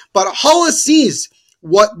career. But Haula sees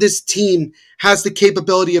what this team has the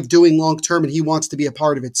capability of doing long-term, and he wants to be a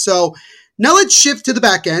part of it. So now let's shift to the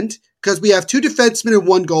back end because we have 2 defensemen and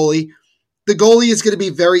 1 goalie. The goalie is going to be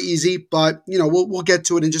very easy, but we'll get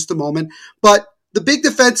to it in just a moment. But the big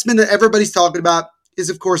defenseman that everybody's talking about is,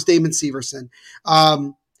 of course, Damon Severson.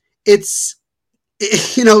 David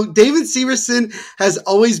Severson has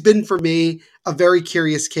always been for me a very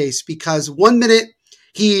curious case because 1 minute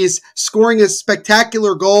he's scoring a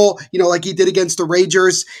spectacular goal, like he did against the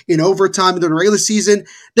Rangers in overtime in the regular season.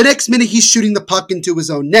 The next minute, he's shooting the puck into his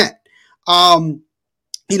own net. And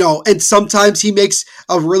sometimes he makes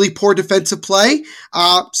a really poor defensive play.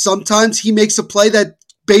 Sometimes he makes a play that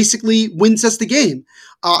basically wins us the game.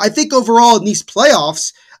 I think overall in these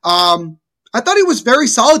playoffs, I thought he was very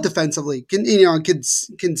solid defensively,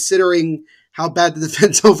 considering how bad the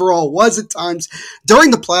defense overall was at times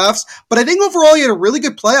during the playoffs. But I think overall he had a really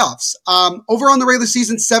good playoffs. Over on the regular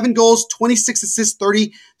season, 7 goals, 26 assists,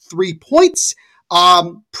 33 points.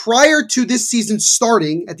 Prior to this season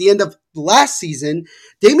starting, at the end of last season,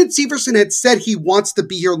 Damon Severson had said he wants to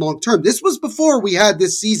be here long-term. This was before we had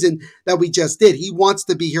this season that we just did. He wants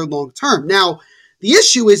to be here long-term. Now, the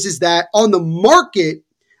issue is that on the market,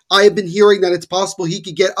 I have been hearing that it's possible he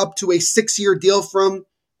could get up to a 6-year deal from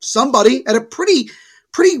somebody at a pretty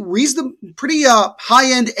reasonable,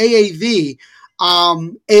 high-end AAV.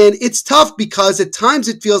 And it's tough because at times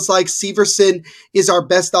it feels like Severson is our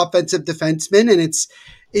best offensive defenseman, and it's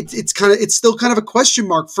still kind of a question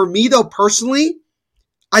mark for me though. Personally,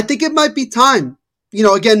 I think it might be time.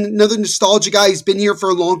 Again, another nostalgia guy. He's been here for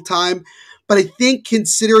a long time, but I think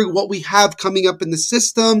considering what we have coming up in the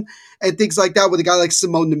system and things like that, with a guy like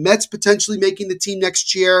Simone Nemets potentially making the team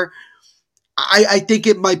next year, I think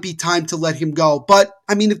it might be time to let him go. But,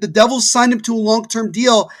 if the Devils signed him to a long-term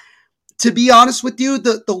deal, to be honest with you,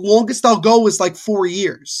 the longest I'll go is like 4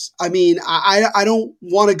 years. I mean, I don't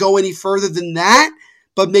want to go any further than that,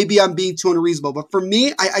 but maybe I'm being too unreasonable. But for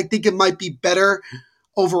me, I think it might be better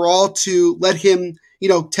overall to let him,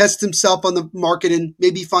 test himself on the market and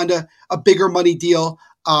maybe find a bigger money deal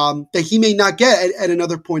that he may not get at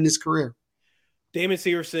another point in his career. Damon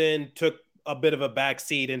Severson took a bit of a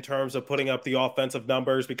backseat in terms of putting up the offensive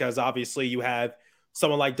numbers because obviously you have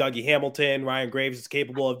someone like Dougie Hamilton. Ryan Graves is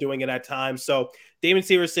capable of doing it at times. So Damon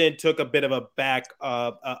Severson took a bit of a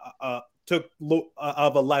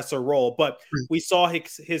of a lesser role, but we saw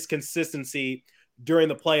his consistency during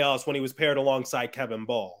the playoffs when he was paired alongside Kevin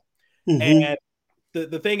Ball. Mm-hmm. And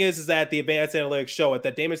the thing is that the advanced analytics show it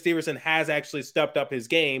that Damon Severson has actually stepped up his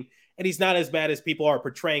game, and he's not as bad as people are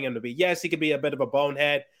portraying him to be. Yes, he could be a bit of a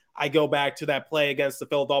bonehead. I go back to that play against the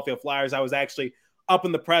Philadelphia Flyers. I was actually up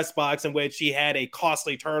in the press box in which he had a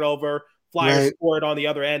costly turnover. Flyers scored on the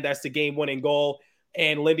other end. That's the game-winning goal.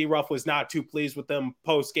 And Lindy Ruff was not too pleased with them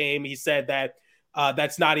post-game. He said that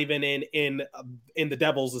that's not even in the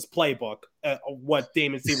Devils' playbook, what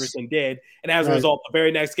Damon Severson did. And as a result, the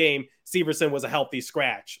very next game, Severson was a healthy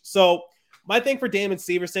scratch. So my thing for Damon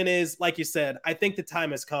Severson is, like you said, I think the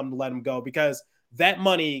time has come to let him go because that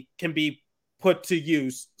money can be put to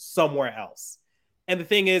use somewhere else. And the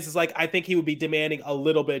thing is like, I think he would be demanding a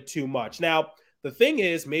little bit too much. Now, the thing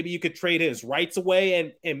is, maybe you could trade his rights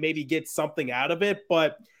away and maybe get something out of it.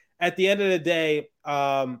 But at the end of the day,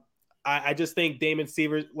 I just think Damon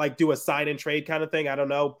Severson, like do a sign and trade kind of thing. I don't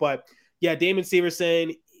know. But yeah, Damon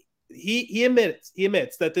Severson, he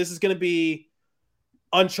admits that this is going to be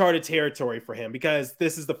uncharted territory for him because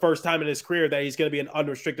this is the first time in his career that he's going to be an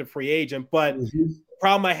unrestricted free agent. But the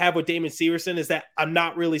problem I have with Damon Severson is that I'm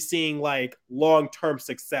not really seeing like long-term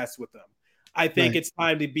success with him. I think it's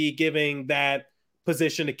time to be giving that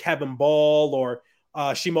position to Kevin Ball or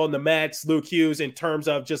Shimon Nemec, Luke Hughes in terms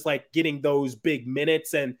of just like getting those big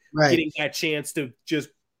minutes and getting that chance to just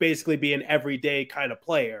basically be an everyday kind of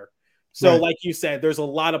player. So like you said, there's a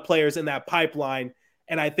lot of players in that pipeline.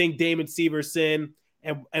 And I think Damon Severson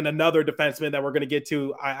and another defenseman that we're going to get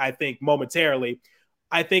to, I think momentarily,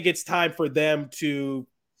 I think it's time for them to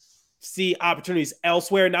see opportunities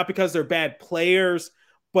elsewhere, not because they're bad players,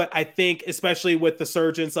 but I think especially with the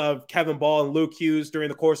surgence of Kevin Ball and Luke Hughes during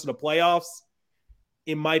the course of the playoffs,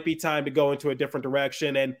 it might be time to go into a different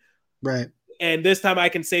direction. And this time I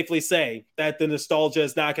can safely say that the nostalgia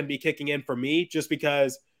is not going to be kicking in for me just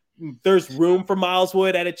because there's room for Miles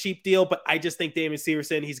Wood at a cheap deal. But I just think Damon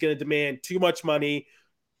Severson, he's going to demand too much money.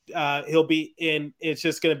 He'll be in, it's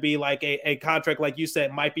just going to be like a contract, like you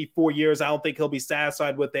said, might be 4 years. I don't think he'll be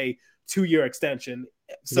satisfied with a 2-year extension.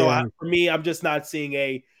 So for me, I'm just not seeing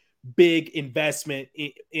a big investment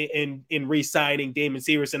in re-signing Damon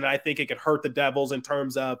Severson. And I think it could hurt the Devils in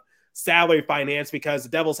terms of salary finance because the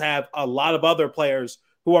Devils have a lot of other players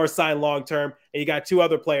who are signed long-term, and you got 2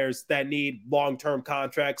 other players that need long-term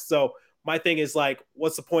contracts. So my thing is like,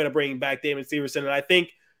 what's the point of bringing back Damon Severson? And I think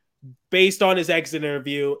based on his exit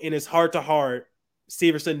interview, in his heart-to-heart,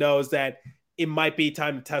 Severson knows that it might be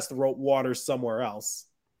time to test the waters somewhere else.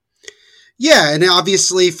 Yeah, and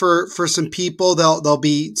obviously for some people, they'll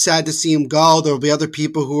be sad to see him go. There'll be other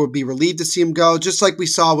people who will be relieved to see him go, just like we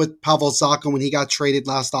saw with Pavel Zacha when he got traded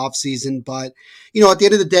last offseason. But, at the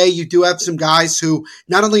end of the day, you do have some guys who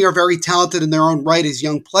not only are very talented in their own right as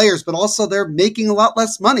young players, but also they're making a lot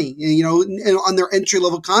less money, on their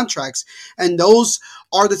entry-level contracts. And those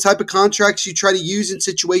are the type of contracts you try to use in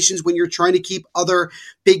situations when you're trying to keep other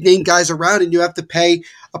big-name guys around and you have to pay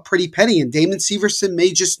a pretty penny. And Damon Severson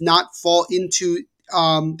may just not fall into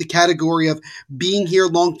the category of being here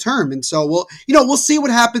long-term. And so we'll see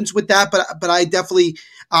what happens with that. But I definitely,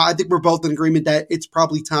 I think we're both in agreement that it's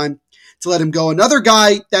probably time to let him go. Another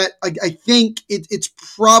guy that I think it's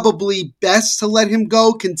probably best to let him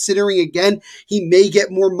go, considering, again, he may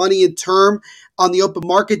get more money in term on the open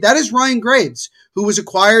market. That is Ryan Graves, who was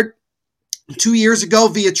acquired 2 years ago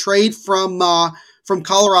via trade from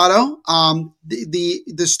Colorado.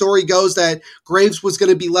 The story goes that Graves was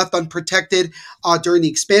going to be left unprotected during the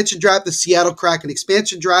expansion draft, the Seattle Kraken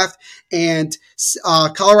expansion draft, and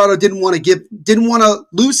Colorado didn't want to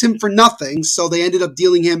lose him for nothing, so they ended up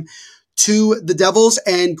dealing him to the Devils.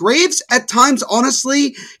 And Graves at times,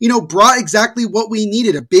 honestly, brought exactly what we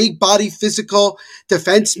needed, a big body physical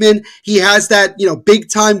defenseman. He has that, big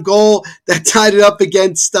time goal that tied it up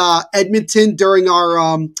against Edmonton during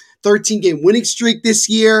our 13-game winning streak this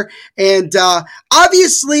year. And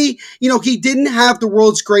obviously, he didn't have the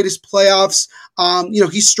world's greatest playoffs.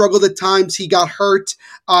 He struggled at times. He got hurt.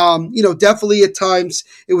 Definitely at times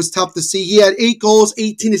it was tough to see. He had 8 goals,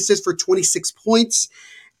 18 assists for 26 points.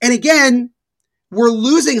 And again, we're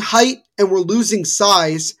losing height and we're losing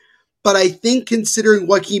size, but I think considering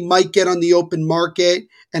what he might get on the open market,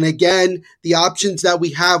 and again, the options that we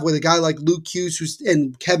have with a guy like Luke Hughes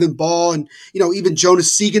and Kevin Ball and, even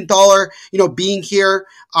Jonas Siegenthaler, being here,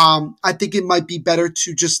 I think it might be better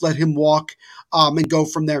to just let him walk and go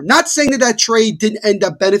from there. Not saying that trade didn't end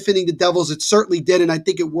up benefiting the Devils. It certainly did, and I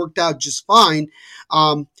think it worked out just fine.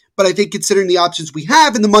 But I think considering the options we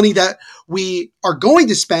have and the money that we are going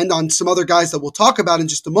to spend on some other guys that we'll talk about in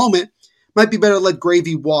just a moment, might be better to let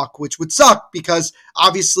Gravy walk, which would suck because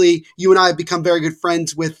obviously you and I have become very good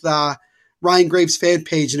friends with Ryan Graves' fan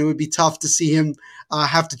page, and it would be tough to see him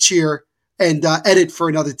have to cheer and edit for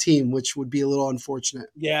another team, which would be a little unfortunate.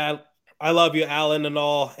 Yeah, I love you, Alan, and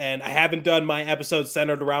all. And I haven't done my episode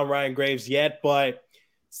centered around Ryan Graves yet, but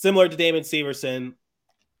similar to Damon Severson,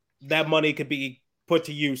 that money could be put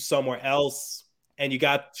to use somewhere else. And you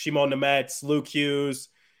got Shimon Nemets, Luke Hughes,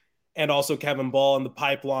 and also Kevin Ball in the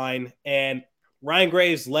pipeline. And Ryan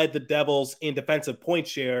Graves led the Devils in defensive point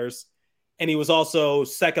shares, and he was also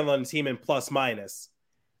second on the team in plus minus.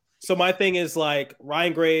 So my thing is, like,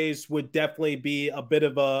 Ryan Graves would definitely be a bit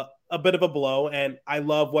of a blow, and I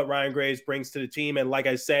love what Ryan Graves brings to the team. And like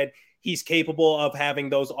I said, he's capable of having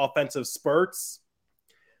those offensive spurts.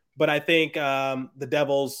 But I think the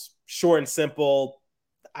Devils, short and simple,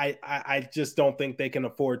 I just don't think they can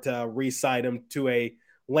afford to re-sign him to a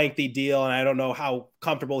lengthy deal, and I don't know how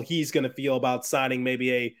comfortable he's going to feel about signing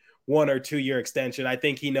maybe a 1 or 2 year extension. I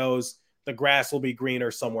think he knows the grass will be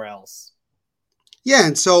greener somewhere else. Yeah,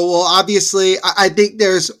 and so, well, obviously, I think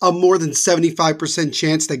there's a more than 75%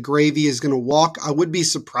 chance that Gravy is going to walk. I would be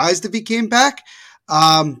surprised if he came back,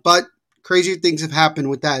 but crazier things have happened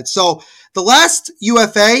with that. So the last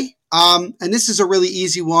UFA, and this is a really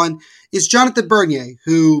easy one, is Jonathan Bernier,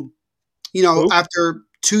 who, after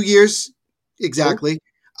 2 years, exactly,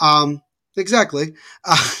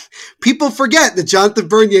 people forget that Jonathan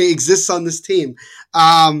Bernier exists on this team.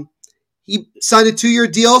 He signed a 2-year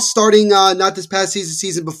deal starting not this past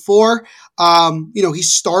season before. He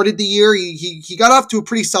started the year. He got off to a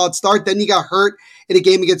pretty solid start. Then he got hurt in a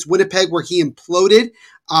game against Winnipeg where he imploded,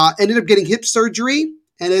 ended up getting hip surgery,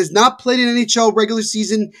 and has not played an NHL regular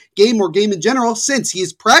season game or game in general since. He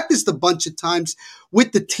has practiced a bunch of times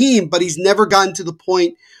with the team, but he's never gotten to the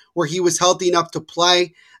point where he was healthy enough to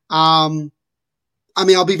play. I'll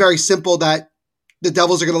be very simple that the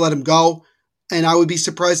Devils are going to let him go, and I would be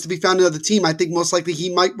surprised if he found another team. I think most likely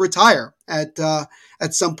he might retire at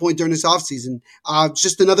some point during this offseason.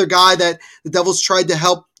 Just another guy that the Devils tried to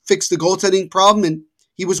help fix the goaltending problem, and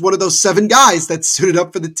he was one of those 7 guys that suited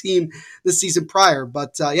up for the team the season prior.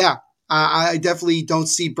 But I definitely don't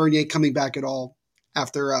see Bernier coming back at all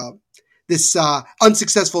after this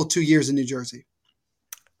unsuccessful 2 years in New Jersey.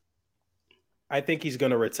 I think he's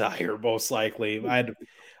going to retire most likely.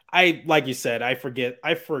 I like you said, I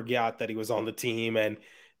forgot that he was on the team, and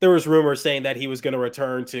there was rumors saying that he was going to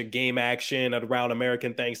return to game action at around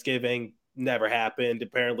American Thanksgiving. Never happened.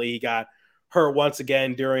 Apparently, he got hurt once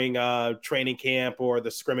again during training camp or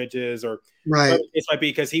the scrimmages, or right. It might be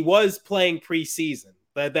because he was playing preseason.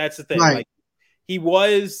 That's the thing. Right. Like, he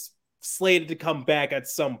was slated to come back at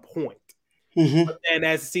some point. Mm-hmm. But then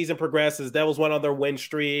as the season progresses, Devils went on their win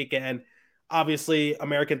streak, and obviously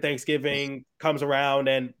American Thanksgiving comes around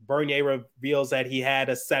and Bernier reveals that he had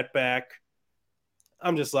a setback.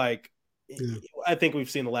 I'm just like, I think we've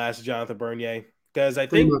seen the last of Jonathan Bernier, because I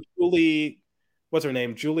think what's her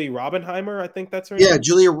name? Julie Robenheimer. I think that's her name. Yeah,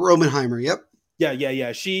 Julia Robenheimer. Yep.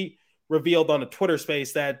 Yeah. She revealed on a Twitter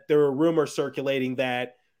space that there were rumors circulating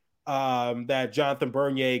that that Jonathan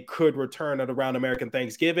Bernier could return at around American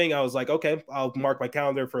Thanksgiving. I was like, okay, I'll mark my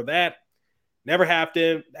calendar for that. Never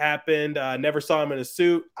happened. Never saw him in a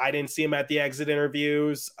suit. I didn't see him at the exit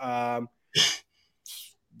interviews.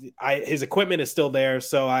 His equipment is still there,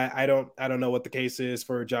 so I don't know what the case is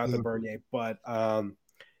for Jonathan Bernier. But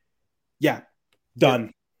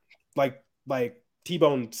done. Like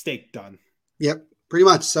T-bone steak done. Yep, pretty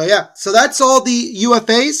much. So that's all the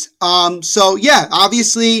UFAs.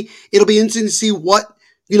 Obviously it'll be interesting to see what,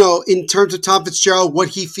 in terms of Tom Fitzgerald, what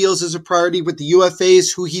he feels is a priority with the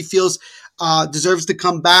UFAs, who he feels deserves to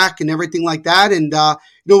come back and everything like that. And,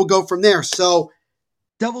 we'll go from there. So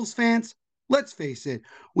Devils fans, let's face it,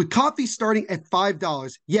 with coffee starting at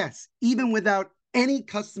 $5, yes, even without any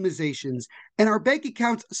customizations, and our bank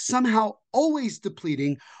accounts somehow always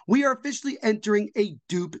depleting, we are officially entering a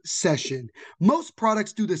dupe session. Most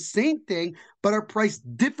products do the same thing, but are priced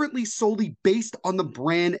differently solely based on the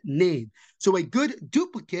brand name. So a good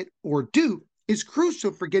duplicate or dupe is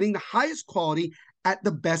crucial for getting the highest quality at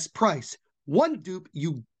the best price. One dupe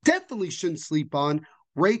you definitely shouldn't sleep on: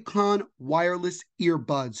 Raycon wireless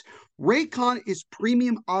earbuds. Raycon is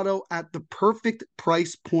premium audio at the perfect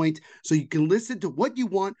price point so you can listen to what you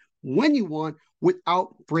want when you want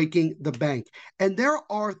without breaking the bank. And there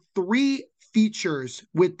are 3 features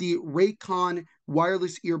with the Raycon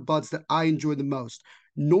wireless earbuds that I enjoy the most.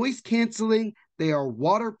 Noise canceling, they are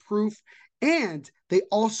waterproof, and they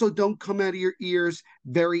also don't come out of your ears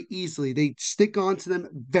very easily. They stick onto them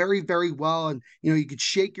very, very well. And, you could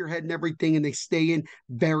shake your head and everything, and they stay in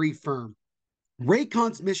very firm.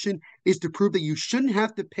 Raycon's mission is to prove that you shouldn't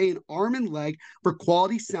have to pay an arm and leg for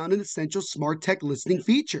quality sound and essential smart tech listening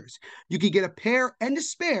features. You can get a pair and a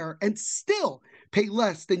spare and still pay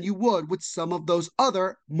less than you would with some of those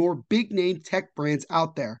other more big name tech brands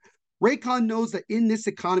out there. Raycon knows that in this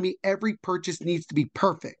economy, every purchase needs to be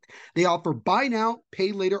perfect. They offer buy now,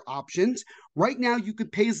 pay later options. Right now, you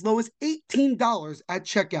could pay as low as $18 at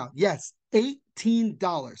checkout. Yes,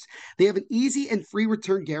 $18. They have an easy and free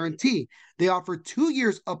return guarantee. They offer 2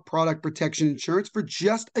 years of product protection insurance for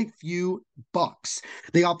just a few bucks.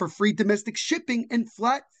 They offer free domestic shipping and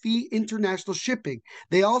flat fee international shipping.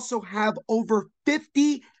 They also have over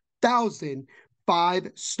 50,000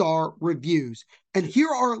 5-star reviews. And here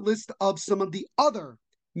are a list of some of the other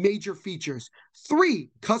major features. 3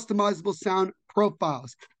 customizable sound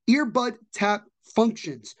profiles, earbud tap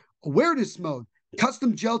functions, awareness mode,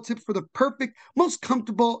 custom gel tips for the perfect, most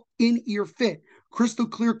comfortable in-ear fit, crystal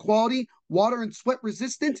clear quality, water and sweat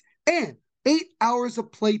resistant, and 8 hours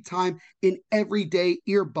of playtime in everyday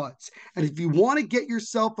earbuds. And if you want to get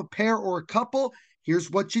yourself a pair or a couple, here's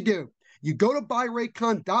what you do. You go to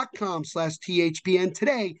buyraycon.com/THPN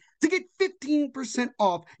today to get 15%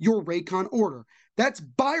 off your Raycon order. That's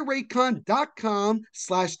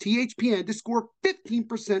buyraycon.com/THPN to score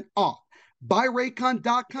 15% off.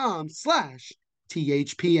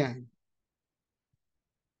 buyraycon.com/THPN.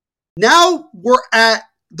 Now we're at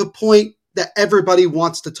the point that everybody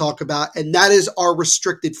wants to talk about, and that is our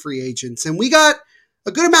restricted free agents. And we got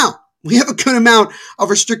a good amount. We have a good amount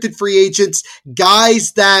of restricted free agents,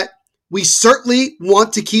 guys that we certainly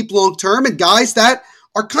want to keep long-term and guys that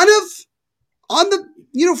are kind of on the,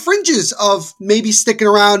 fringes of maybe sticking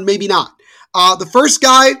around, maybe not. The first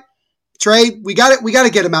guy, Trey, we got to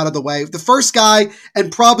get him out of the way. The first guy,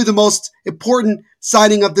 and probably the most important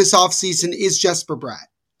signing of this offseason, is Jesper Bratt.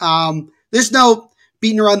 There's no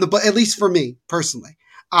beating around the bush, at least for me personally.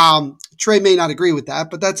 Trey may not agree with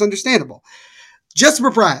that, but that's understandable.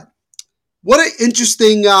 Jesper Bratt, what an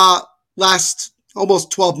interesting last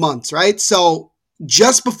almost 12 months, right? So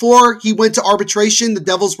just before he went to arbitration, the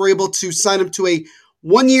Devils were able to sign him to a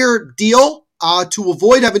 1-year deal to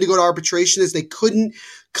avoid having to go to arbitration, as they couldn't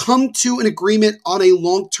come to an agreement on a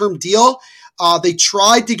long-term deal. They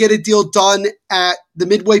tried to get a deal done at the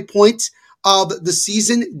midway point of the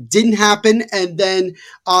season, didn't happen, and then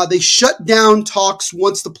they shut down talks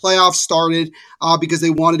once the playoffs started because they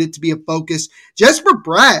wanted it to be a focus. Jesper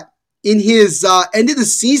Bratt, in his end of the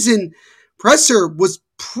season presser, was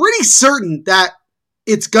pretty certain that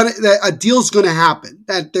that a deal's gonna happen,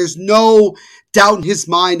 that there's no doubt in his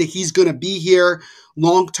mind that he's gonna be here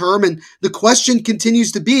long term. And the question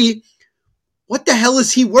continues to be, what the hell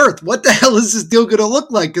is he worth? What the hell is this deal gonna look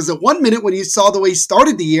like? Because at one minute, when you saw the way he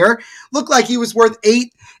started the year, looked like he was worth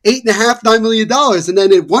 $8.5 million, and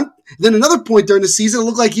then another point during the season, it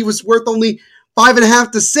looked like he was worth only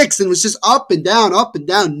 5.5 to 6, and was just up and down, up and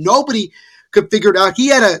down. Nobody could figure it out. He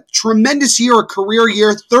had a tremendous year, a career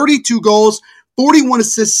year, 32 goals, 41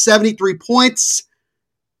 assists, 73 points,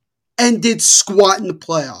 and did squat in the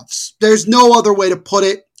playoffs. There's no other way to put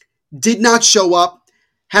it. Did not show up.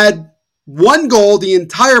 Had 1 goal the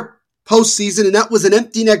entire postseason, and that was an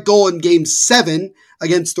empty net goal in Game 7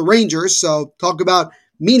 against the Rangers. So talk about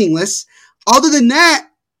meaningless. Other than that,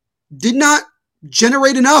 did not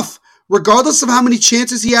generate enough. Regardless of how many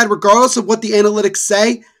chances he had, regardless of what the analytics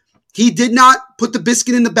say, he did not put the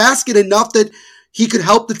biscuit in the basket enough that he could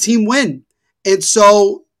help the team win. And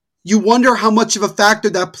so you wonder how much of a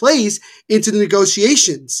factor that plays into the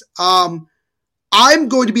negotiations. I'm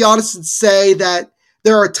going to be honest and say that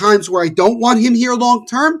there are times where I don't want him here long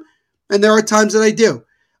term, and there are times that I do.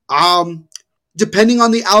 Depending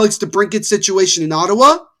on the Alex DeBrincat situation in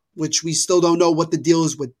Ottawa, which we still don't know what the deal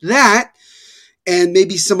is with that, and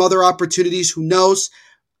maybe some other opportunities, who knows.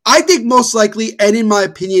 I think most likely, and in my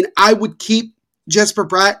opinion, I would keep Jesper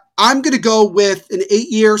Bratt. I'm going to go with an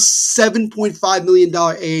 8-year, $7.5 million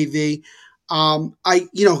AAV.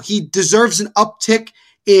 He deserves an uptick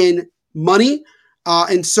in money,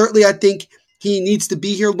 and certainly I think he needs to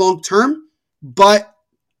be here long term, but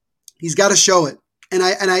he's got to show it. And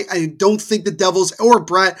I don't think the Devils or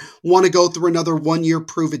Bratt want to go through another 1-year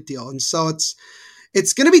prove-it deal. And so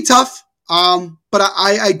It's going to be tough, but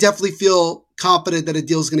I definitely feel confident that a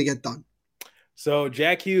deal is going to get done. So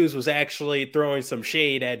Jack Hughes was actually throwing some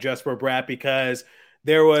shade at Jesper Bratt because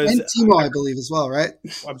there was... And Timo, I believe, as well, right?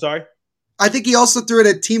 I'm sorry? I think he also threw it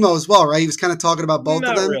at Timo as well, right? He was kind of talking about both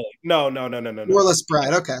of them. Really. No. More or less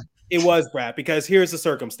Bratt, okay. It was Bratt because here's the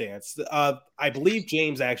circumstance. I believe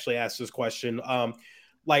James actually asked this question,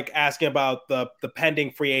 asking about the pending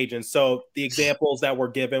free agents. So the examples that were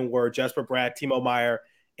given were Jesper Bratt, Timo Meier,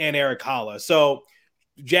 and Eric Haula. So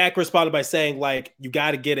Jack responded by saying, like, you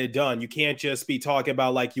got to get it done. You can't just be talking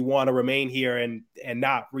about like you want to remain here and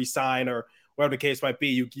not resign or whatever the case might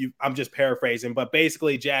be. I'm just paraphrasing, but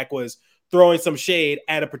basically Jack was throwing some shade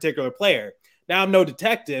at a particular player. Now I'm no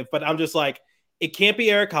detective, but I'm just like, it can't be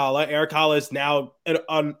Eric Haula. Eric Haula is now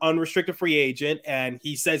an unrestricted free agent, and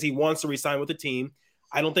he says he wants to resign with the team.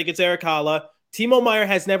 I don't think it's Eric Haula. Timo Meier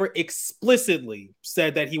has never explicitly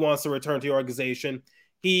said that he wants to return to the organization.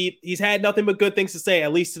 He's had nothing but good things to say,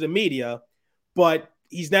 at least to the media, but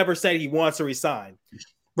he's never said he wants to resign.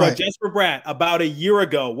 Right. But Jesper Bratt, about a year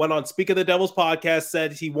ago, went on Speak of the Devils podcast,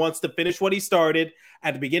 said he wants to finish what he started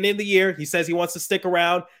at the beginning of the year. He says he wants to stick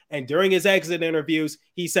around. And during his exit interviews,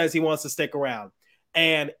 he says he wants to stick around.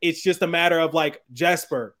 And it's just a matter of like,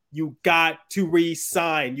 Jesper, you got to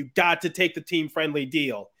resign. You got to take the team-friendly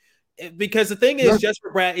deal. Because the thing is,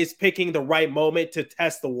 Jesper Bratt is picking the right moment to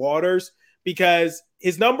test the waters because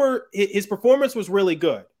his performance was really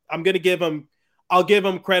good. I'll give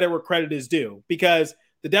him credit where credit is due because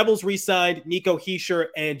the Devils re-signed Nico Hischier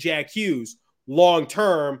and Jack Hughes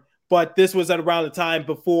long-term, but this was at around the time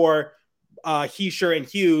before Hischier and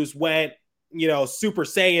Hughes went, Super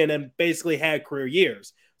Saiyan and basically had career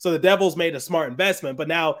years. So the Devils made a smart investment, but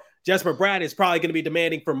now Jesper Bratt is probably going to be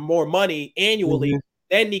demanding for more money annually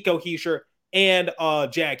than Nico Hischier and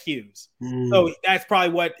Jack Hughes. So that's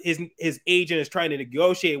probably what his agent is trying to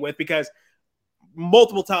negotiate with because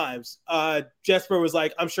multiple times Jesper was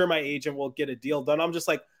like, I'm sure my agent will get a deal done. I'm just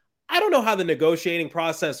like, I don't know how the negotiating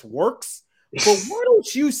process works, but why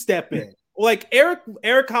don't you step in? Like Eric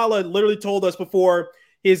Haula literally told us before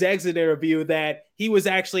his exit interview that he was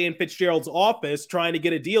actually in Fitzgerald's office trying to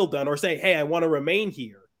get a deal done or say, hey, I want to remain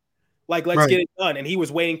here. Like, let's get it done. And he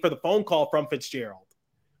was waiting for the phone call from Fitzgerald.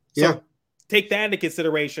 So take that into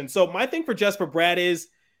consideration. So my thing for Jesper Bratt is,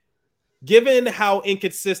 given how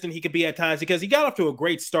inconsistent he could be at times, because he got off to a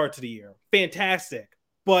great start to the year. Fantastic.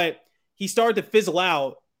 But he started to fizzle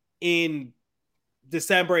out in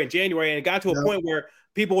December and January, and it got to a point where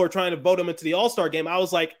people were trying to vote him into the All-Star game. I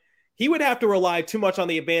was like, he would have to rely too much on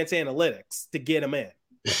the advanced analytics to get him in.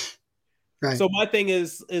 Right. So my thing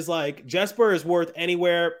is like Jesper is worth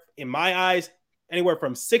anywhere, in my eyes, anywhere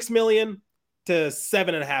from $6 million to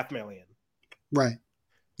 $7.5 million. Right.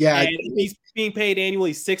 Yeah. And if he's being paid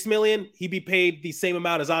annually $6 million, he'd be paid the same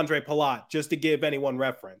amount as Andre Palat, just to give anyone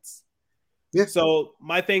reference. Yeah. So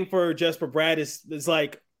my thing for Jesper Bratt is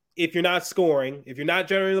like, if you're not scoring, if you're not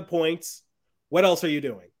generating the points, what else are you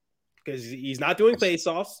doing? Because he's not doing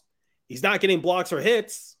faceoffs. He's not getting blocks or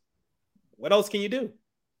hits. What else can you do?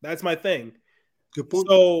 That's my thing. Good point.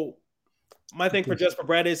 So my thing for Jesper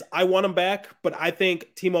Bratt is I want him back, but I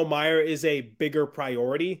think Timo Meier is a bigger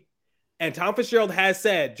priority. And Tom Fitzgerald has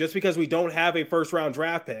said, just because we don't have a first-round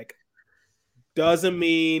draft pick doesn't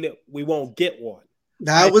mean we won't get one.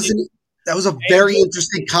 That was a very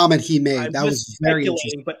interesting comment he made. That was very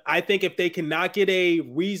interesting. But I think if they cannot get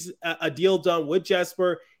a deal done with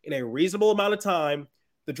Jesper in a reasonable amount of time,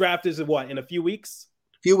 the draft is in a few weeks?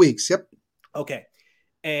 Few weeks, yep. Okay.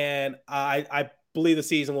 And I believe the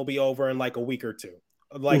season will be over in like a week or two,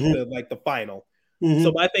 the final.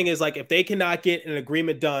 So my thing is like, if they cannot get an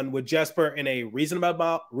agreement done with Jesper in a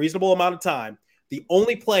reasonable amount of time, the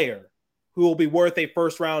only player who will be worth a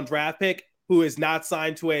first round draft pick who is not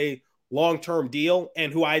signed to a long-term deal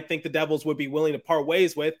and who I think the Devils would be willing to part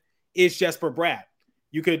ways with is Jesper Bratt.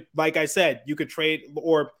 You could, like I said, you could trade,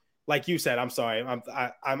 or like you said, I'm sorry,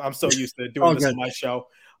 I'm so used to doing this on my show.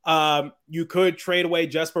 You could trade away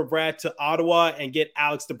Jesper Bratt to Ottawa and get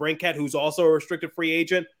Alex DeBrincat, who's also a restricted free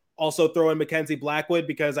agent. Also throw in Mackenzie Blackwood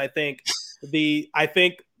because I think the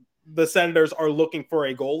Senators are looking for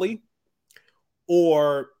a goalie.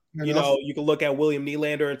 Or, you can look at William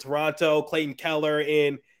Nylander in Toronto, Clayton Keller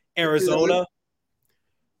in Arizona.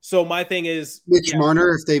 So my thing is Mitch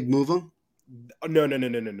Marner if they move him. No.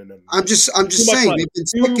 I'm just saying they've been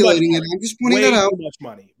speculating it. I'm just pointing that out.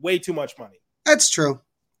 Way too much money. That's true.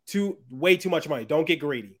 Way too much money. Don't get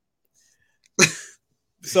greedy.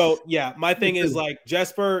 So yeah, my thing is like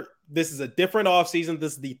Jesper, this is a different offseason.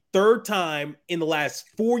 This is the third time in the last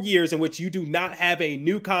 4 years in which you do not have a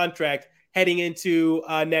new contract heading into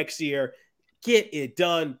next year. get it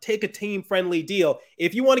done. Take a team-friendly deal.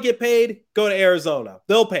 If you want to get paid, go to Arizona.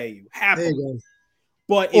 They'll pay you happily. There you go.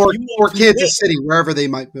 But if or you want Kansas City, wherever they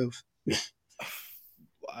might move.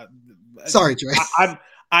 Sorry, Trey.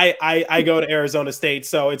 I go to Arizona State,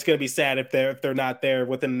 so it's going to be sad if they're not there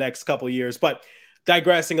within the next couple of years. But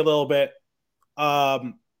digressing a little bit,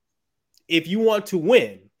 if you want to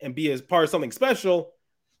win and be as part of something special,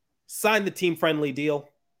 sign the team-friendly deal.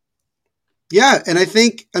 Yeah, and I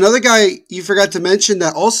think another guy you forgot to mention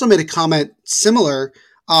that also made a comment similar,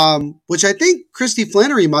 which I think Christy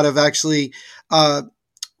Flannery might have actually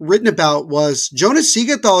written about, was Jonas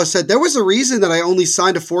Siegenthaler said there was a reason that I only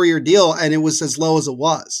signed a 4-year deal and it was as low as it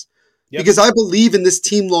was. Yep. Because I believe in this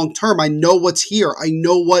team long term. I know what's here. I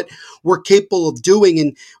know what we're capable of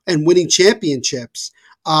doing and winning championships.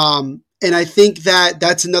 And I think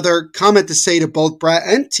that's another comment to say to both Brett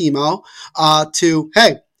and Timo,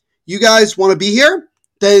 hey, you guys want to be here?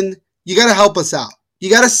 Then you got to help us out. You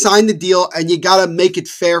got to sign the deal and you got to make it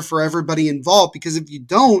fair for everybody involved, because if you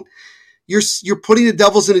don't, you're putting the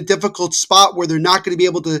Devils in a difficult spot where they're not going to be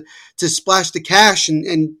able to splash the cash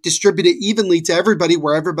and distribute it evenly to everybody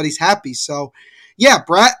where everybody's happy. So, yeah,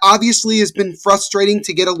 Brett obviously has been frustrating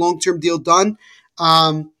to get a long-term deal done.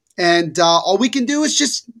 And all we can do is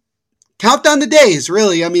just count down the days,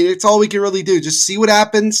 really. I mean, it's all we can really do. Just see what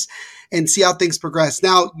happens and see how things progress.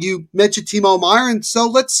 Now, you mentioned Timo Meier, and so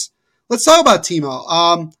let's talk about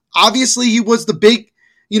Timo. Obviously, he was the big,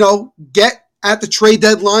 get at the trade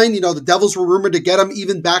deadline. The Devils were rumored to get him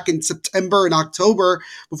even back in September and October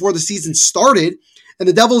before the season started. And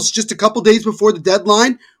the Devils, just a couple days before the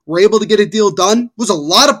deadline, were able to get a deal done. It was a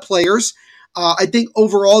lot of players. I think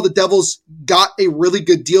overall the Devils got a really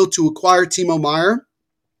good deal to acquire Timo Meier.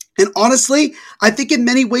 And honestly, I think in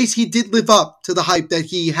many ways he did live up to the hype that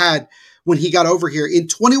he had when he got over here. In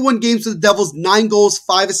 21 games with the Devils, 9 goals,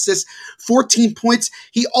 5 assists, 14 points.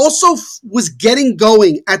 He also was getting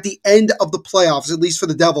going at the end of the playoffs, at least for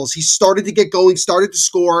the Devils. He started to get going, started to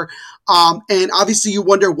score. And obviously you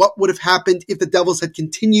wonder what would have happened if the Devils had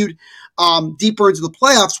continued deeper into the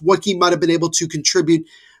playoffs, what he might have been able to contribute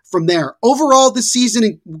from there. Overall this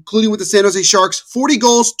season, including with the San Jose Sharks, 40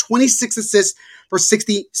 goals, 26 assists for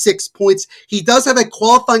 66 points. He does have a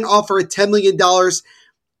qualifying offer at $10 million.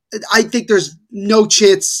 I think there's no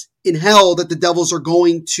chance in hell that the Devils are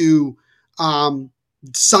going to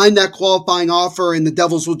sign that qualifying offer and the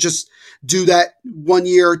Devils will just do that 1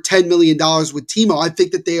 year, $10 million with Timo. I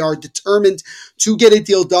think that they are determined to get a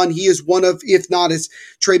deal done. He is one of, if not, as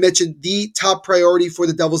Trey mentioned, the top priority for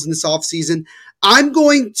the Devils in this offseason. I'm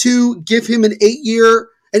going to give him an 8-year,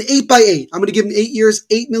 an 8x8. I'm going to give him 8 years,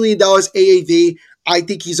 $8 million AAV. I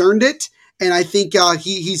think he's earned it, and I think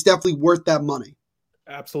he's definitely worth that money.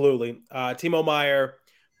 Absolutely. Timo Meier,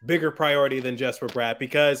 bigger priority than Jesper Bratt,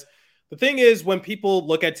 because the thing is, when people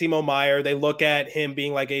look at Timo Meier, they look at him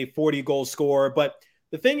being like a 40-goal scorer, but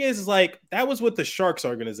the thing is like, that was with the Sharks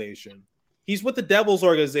organization. He's with the Devils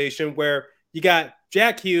organization where you got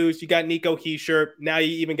Jack Hughes, you got Nico Hischier, now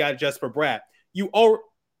you even got Jesper Bratt. You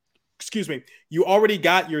already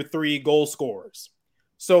got your 3 goal scorers.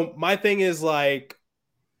 So my thing is like,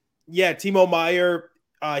 yeah, Timo Meier,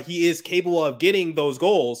 he is capable of getting those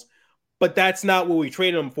goals, but that's not what we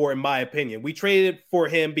traded him for, in my opinion. We traded for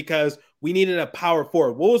him because we needed a power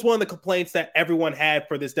forward. What was one of the complaints that everyone had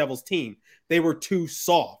for this Devils team? They were too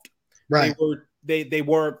soft. Right. They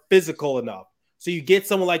weren't physical enough. So you get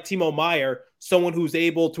someone like Timo Meier, someone who's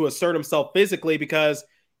able to assert himself physically, because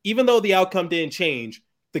even though the outcome didn't change,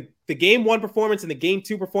 the game 1 performance and the game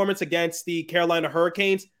 2 performance against the Carolina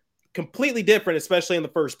Hurricanes, completely different, especially in the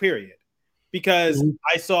first period. Because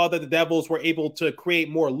I saw that the Devils were able to create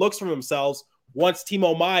more looks for themselves once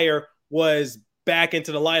Timo Meier was back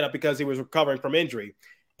into the lineup because he was recovering from injury.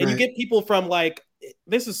 And you get people from like,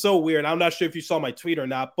 this is so weird. I'm not sure if you saw my tweet or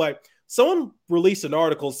not, but someone released an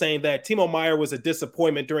article saying that Timo Meier was a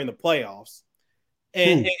disappointment during the playoffs.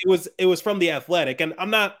 And it was from The Athletic. And I'm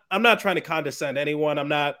not trying to condescend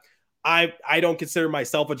anyone. I don't consider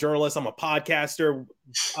myself a journalist. I'm a podcaster,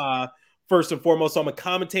 first and foremost. So I'm a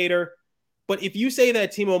commentator. But if you say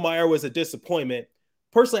that Timo Meier was a disappointment,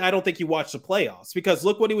 personally, I don't think you watched the playoffs, because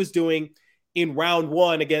look what he was doing in round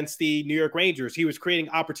 1 against the New York Rangers. He was creating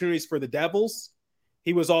opportunities for the Devils.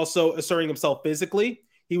 He was also asserting himself physically.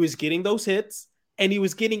 He was getting those hits, and he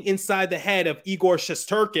was getting inside the head of Igor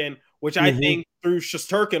Shesterkin, which I think threw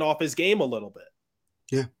Shesterkin off his game a little bit.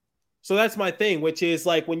 Yeah. So that's my thing, which is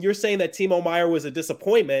like, when you're saying that Timo Meier was a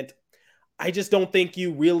disappointment, I just don't think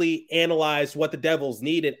you really analyzed what the Devils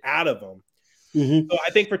needed out of him. So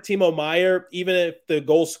I think for Timo Meier, even if the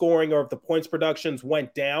goal scoring or if the points productions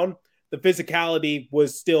went down, the physicality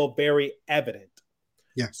was still very evident.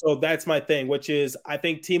 Yeah. So that's my thing, which is I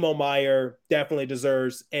think Timo Meier definitely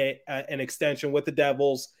deserves an extension with the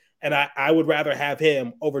Devils, and I would rather have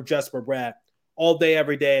him over Jesper Bratt all day,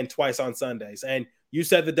 every day, and twice on Sundays. And you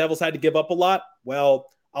said the Devils had to give up a lot. Well,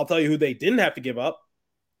 I'll tell you who they didn't have to give up.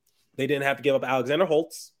 They didn't have to give up Alexander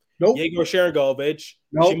Holtz, Nope. Yegor Sharangovich,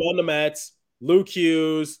 Nope. Shimon Nemets, Luke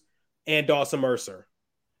Hughes, and Dawson Mercer.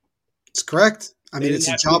 That's correct. I mean, it's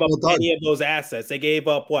a job well done. Any of those assets. They gave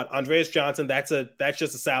up what? Andreas Johnson, that's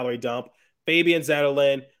just a salary dump. Fabian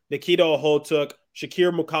Zetterlund, Nikita Ohotuk,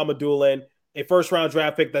 Shakir Mukhamadullin, a first-round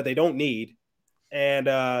draft pick that they don't need, and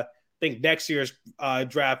I think next year's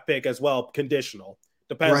draft pick as well, conditional.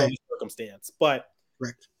 Depends on the circumstance. But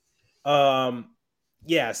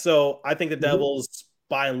yeah, so I think the Devils,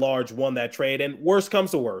 by and large, won that trade. And worst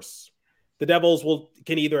comes to worst, the Devils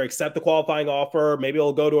can either accept the qualifying offer, maybe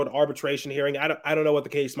it'll go to an arbitration hearing. I don't know what the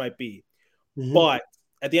case might be. But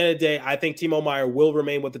at the end of the day, I think Timo Meier will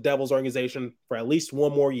remain with the Devils organization for at least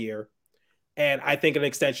one more year. And I think an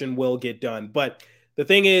extension will get done. But the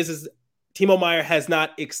thing is Timo Meier has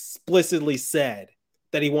not explicitly said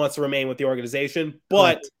that he wants to remain with the organization,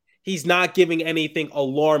 but he's not giving anything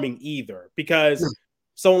alarming either, because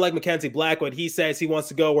someone like Mackenzie Blackwood, he says he wants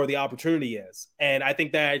to go where the opportunity is. And I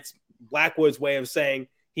think that's Blackwood's way of saying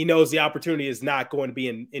he knows the opportunity is not going to be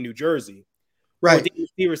in New Jersey. Right. David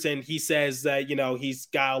Stevenson, he says that, he's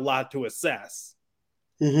got a lot to assess.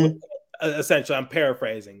 Essentially, I'm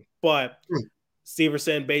paraphrasing. But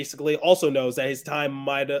Stevenson basically also knows that his time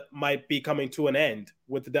might be coming to an end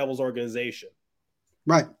with the Devils organization.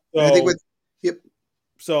 Right. So, I think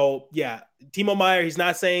So, yeah, Timo Meier, he's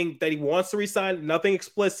not saying that he wants to resign, nothing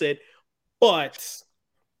explicit, but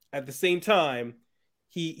at the same time,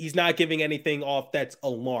 he's not giving anything off that's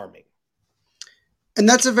alarming. And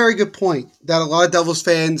that's a very good point that a lot of Devils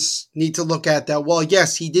fans need to look at that. Well,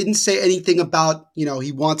 yes, he didn't say anything about,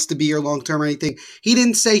 he wants to be here long-term or anything. He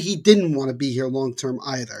didn't say he didn't want to be here long-term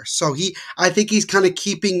either. So I think he's kind of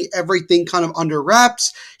keeping everything kind of under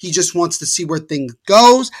wraps. He just wants to see where things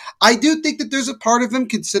goes. I do think that there's a part of him,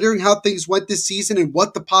 considering how things went this season and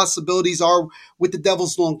what the possibilities are with the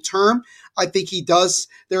Devils long-term. I think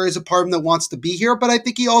there is a part of him that wants to be here, but I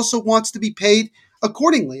think he also wants to be paid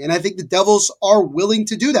accordingly. And I think the Devils are willing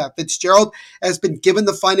to do that. Fitzgerald has been given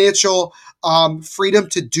the financial freedom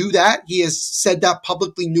to do that. He has said that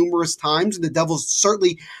publicly numerous times, and the Devils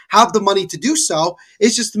certainly have the money to do so.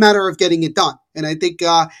 It's just a matter of getting it done. And I think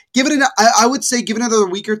I would say give it another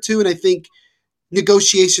week or two, and I think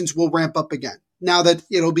negotiations will ramp up again. Now that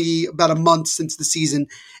it'll be about a month since the season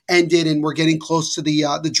ended and we're getting close to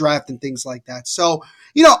the draft and things like that. So,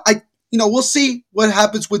 we'll see what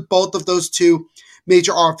happens with both of those two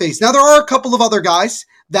major RFAs. Now, there are a couple of other guys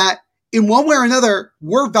that in one way or another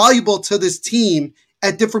were valuable to this team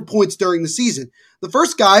at different points during the season. The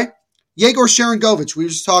first guy, Yegor Sharangovich. We were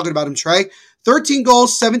just talking about him, Trey. 13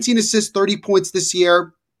 goals, 17 assists, 30 points this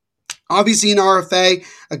year. Obviously an RFA,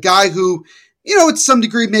 a guy who, to some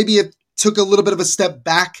degree maybe it took a little bit of a step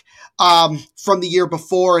back from the year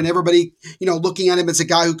before, and everybody, looking at him as a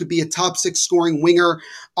guy who could be a top 6 scoring winger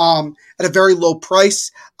at a very low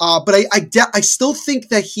price. But I still think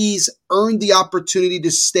that he's earned the opportunity to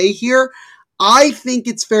stay here. I think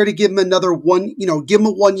it's fair to give him another give him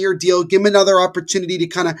a 1-year deal, give him another opportunity to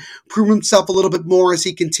kind of prove himself a little bit more as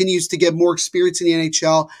he continues to get more experience in the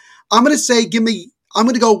NHL. I'm going to say, I'm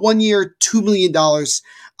going to go 1 year, $2 million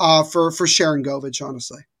for Sharangovich,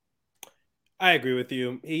 honestly. I agree with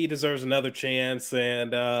you. He deserves another chance,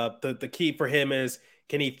 and the key for him is,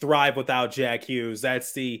 can he thrive without Jack Hughes?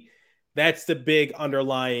 That's the big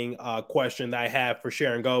underlying question that I have for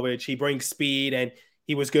Sharangovich. He brings speed, and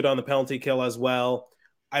he was good on the penalty kill as well.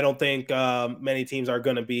 I don't think many teams are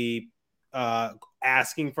going to be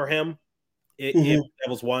asking for him if the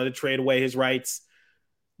Devils wanted to trade away his rights.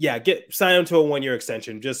 Yeah, sign him to a 1-year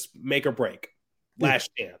extension. Just make or break.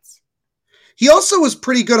 Last chance. He also was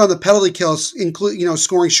pretty good on the penalty kills, including,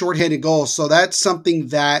 scoring shorthanded goals. So that's something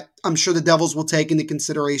that I'm sure the Devils will take into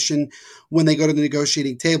consideration when they go to the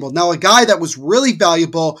negotiating table. Now, a guy that was really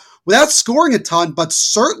valuable without scoring a ton, but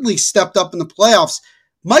certainly stepped up in the playoffs,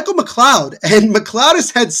 Michael McLeod. And McLeod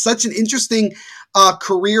has had such an interesting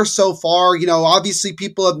career so far. Obviously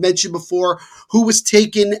people have mentioned before who was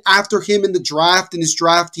taken after him in the draft in his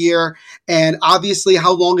draft year, and obviously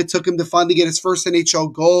how long it took him to finally get his first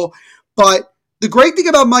NHL goal. But the great thing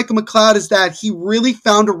about Michael McLeod is that he really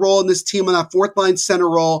found a role in this team on that fourth line center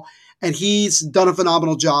role, and he's done a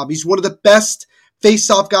phenomenal job. He's one of the best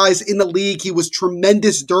face-off guys in the league. He was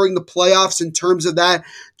tremendous during the playoffs in terms of that.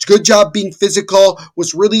 Good job being physical,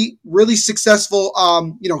 was really, really successful,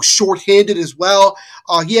 shorthanded as well.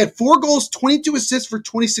 He had 4 goals, 22 assists for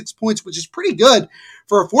 26 points, which is pretty good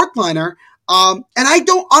for a fourth liner. And I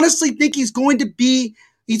don't honestly think he's going to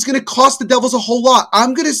cost the Devils a whole lot.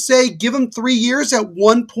 I'm going to say give him 3 years at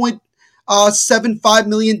 $1.75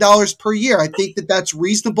 million per year. I think that's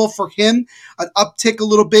reasonable for him, an uptick a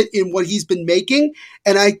little bit in what he's been making.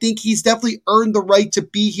 And I think he's definitely earned the right to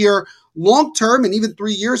be here long term, and even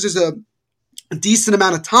 3 years is a decent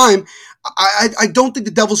amount of time. I don't think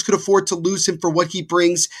the Devils could afford to lose him for what he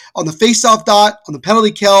brings on the faceoff dot, on the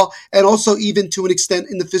penalty kill, and also even to an extent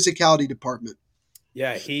in the physicality department.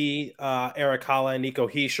 Yeah, Eric Holla, and Nico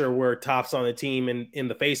Hischier were tops on the team in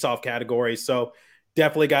the faceoff category. So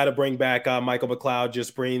definitely got to bring back Michael McLeod,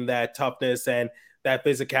 just bring that toughness and that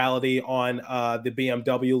physicality on the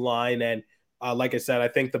BMW line. And like I said, I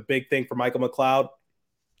think the big thing for Michael McLeod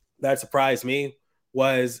that surprised me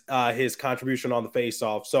was his contribution on the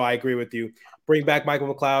faceoff. So I agree with you. Bring back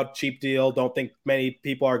Michael McLeod, cheap deal. Don't think many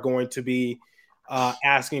people are going to be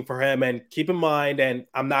asking for him. And keep in mind, and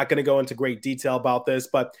I'm not going to go into great detail about this,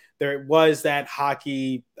 but there was that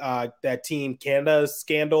hockey, that Team Canada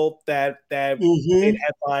scandal that made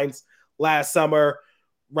headlines last summer.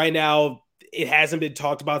 Right now, it hasn't been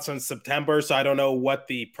talked about since September, so I don't know what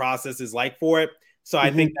the process is like for it. So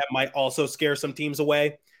I think that might also scare some teams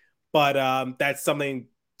away. But that's something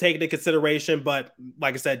take into consideration. But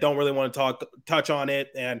like I said, don't really want to touch on it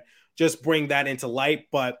and just bring that into light.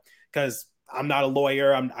 But because I'm not a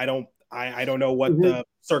lawyer, I don't know what the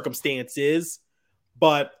circumstance is.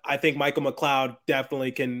 But I think Michael McLeod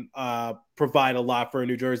definitely can provide a lot for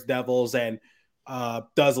New Jersey Devils and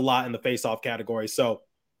does a lot in the faceoff category. So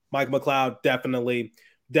Michael McLeod definitely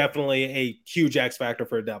a huge X factor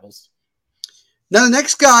for the Devils. Now, the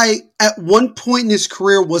next guy at one point in his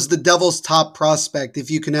career was the Devils' top prospect,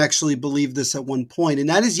 if you can actually believe this at one point, and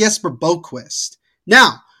that is Jesper Boqvist.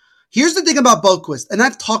 Now, here's the thing about Boqvist, and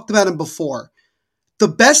I've talked about him before. The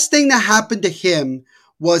best thing that happened to him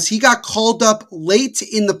was he got called up late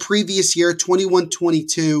in the previous year,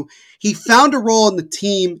 21-22. He found a role on the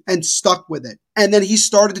team and stuck with it, and then he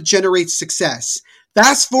started to generate success.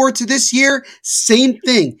 Fast forward to this year, same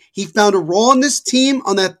thing. He found a role on this team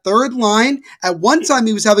on that third line. At one time,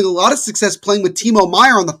 he was having a lot of success playing with Timo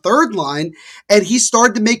Meier on the third line, and he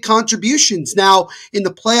started to make contributions. Now, in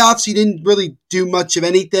the playoffs, he didn't really do much of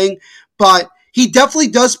anything, but he definitely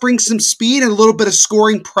does bring some speed and a little bit of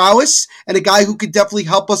scoring prowess, and a guy who could definitely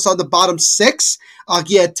help us on the bottom six.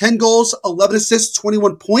 He had 10 goals, 11 assists,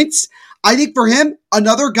 21 points. I think for him,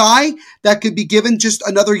 another guy that could be given just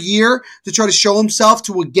another year to try to show himself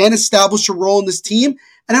to again establish a role in this team.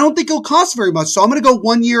 And I don't think it'll cost very much. So I'm going to go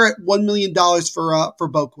 1 year at $1 million for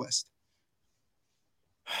Boqvist.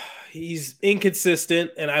 He's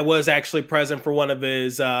inconsistent, and I was actually present for one of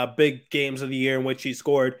his big games of the year in which he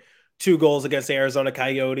scored 2 goals against the Arizona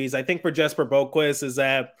Coyotes. I think for Jesper Boqvist is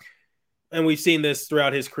that, and we've seen this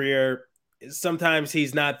throughout his career, sometimes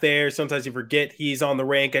he's not there. Sometimes you forget he's on the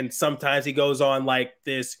rink, and sometimes he goes on like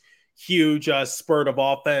this huge spurt of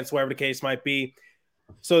offense, whatever the case might be.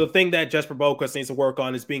 So the thing that Jesper Boqvist needs to work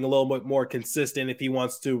on is being a little bit more consistent if he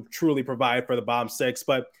wants to truly provide for the bottom six.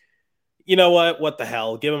 But you know what? What the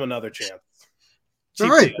hell? Give him another chance. Cheap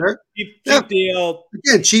all right, deal. Cheap deal.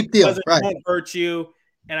 Again, cheap deal. Right. Won't hurt you,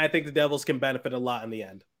 and I think the Devils can benefit a lot in the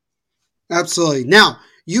end. Absolutely. Now,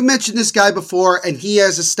 you mentioned this guy before, and he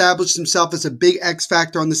has established himself as a big X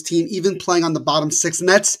factor on this team, even playing on the bottom six, and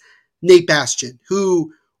that's Nate Bastian,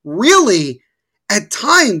 who really, at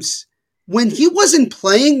times, when he wasn't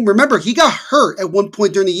playing, remember, he got hurt at one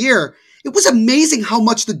point during the year. It was amazing how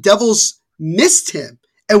much the Devils missed him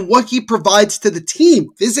and what he provides to the team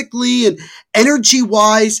physically and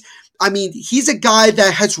energy-wise. I mean, he's a guy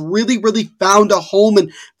that has really, really found a home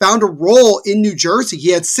and found a role in New Jersey. He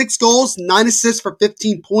had 6 goals, 9 assists for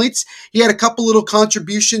 15 points. He had a couple little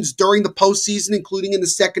contributions during the postseason, including in the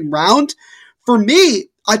second round. For me,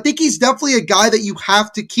 I think he's definitely a guy that you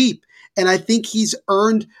have to keep. And I think he's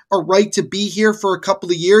earned a right to be here for a couple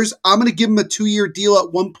of years. I'm going to give him a 2-year deal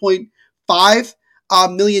at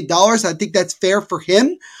 $1.5 million. I think that's fair for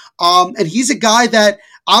him. And he's a guy that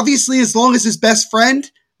obviously, as long as his best friend,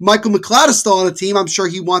 Michael McLeod, is still on the team, I'm sure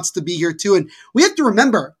he wants to be here too. And we have to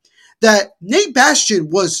remember that Nate Bastian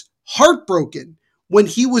was heartbroken when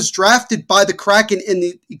he was drafted by the Kraken in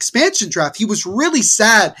the expansion draft. He was really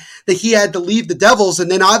sad that he had to leave the Devils. And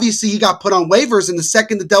then obviously he got put on waivers. And the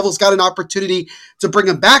second the Devils got an opportunity to bring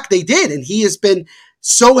him back, they did. And he has been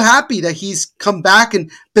so happy that he's come back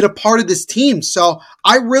and been a part of this team. So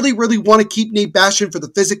I really, really want to keep Nate Bastian for the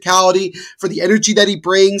physicality, for the energy that he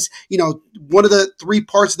brings. You know, one of the three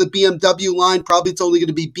parts of the BMW line, probably it's only going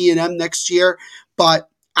to be B&M next year, but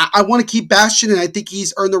I want to keep Bastian, and I think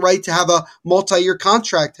he's earned the right to have a multi-year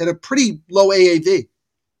contract at a pretty low AAV.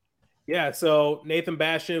 Yeah, so Nathan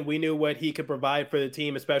Bastian, we knew what he could provide for the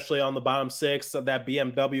team, especially on the bottom six of that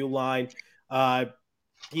BMW line.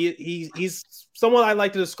 He's someone I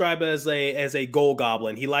like to describe as a goal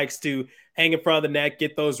goblin. He likes to hang in front of the net,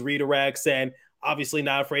 get those redirects, and obviously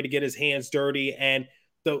not afraid to get his hands dirty. And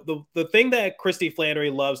the thing that Christy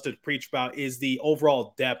Flannery loves to preach about is the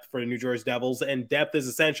overall depth for the New Jersey Devils, and depth is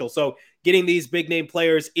essential. So getting these big name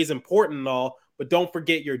players is important and all, but don't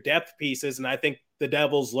forget your depth pieces. And I think the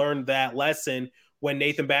Devils learned that lesson when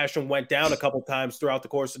Nathan Bastian went down a couple times throughout the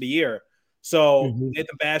course of the year. So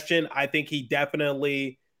Nathan Bastian, I think he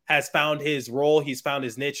definitely has found his role. He's found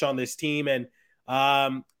his niche on this team. And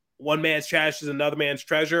one man's trash is another man's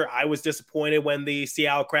treasure. I was disappointed when the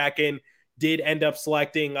Seattle Kraken did end up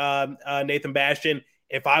selecting Nathan Bastian.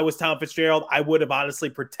 If I was Tom Fitzgerald, I would have honestly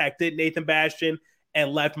protected Nathan Bastian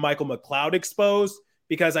and left Michael McLeod exposed,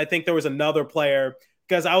 because I think there was another player,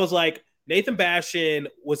 because I was like, Nathan Bastian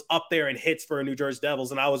was up there in hits for New Jersey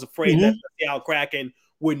Devils, and I was afraid that the Seattle Kraken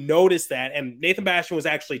would notice that. And Nathan Bastian was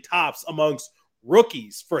actually tops amongst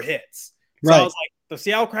rookies for hits. So I was like, the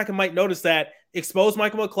Seattle Kraken might notice that, expose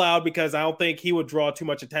Michael McLeod, because I don't think he would draw too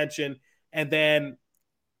much attention. And then,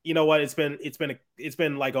 you know what? It's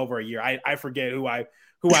been like over a year. I forget who I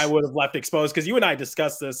would have left exposed, because you and I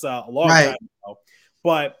discussed this a long time ago.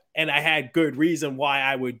 But and I had good reason why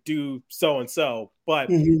I would do so and so, but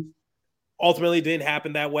ultimately it didn't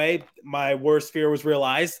happen that way. My worst fear was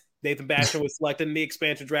realized. Nathan Bastian was selected in the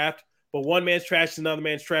expansion draft, but one man's trash is another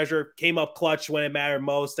man's treasure. Came up clutch when it mattered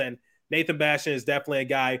most, and Nathan Bastian is definitely a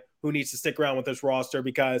guy who needs to stick around with this roster,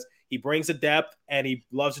 because he brings a depth and he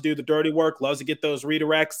loves to do the dirty work, loves to get those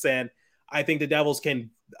redirects, and I think the Devils can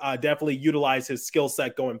definitely utilize his skill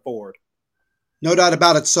set going forward. No doubt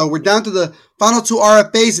about it. So we're down to the final two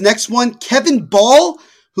RFAs. Next one, Kevin Ball,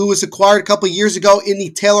 who was acquired a couple of years ago in the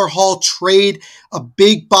Taylor Hall trade. A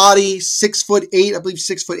big body, 6'8", I believe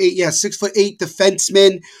 6'8", 6'8"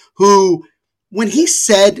 defenseman who, when he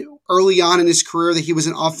said early on in his career that he was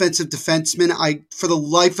an offensive defenseman, for the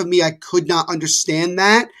life of me, I could not understand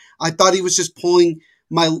that. I thought he was just pulling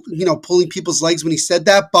people's legs when he said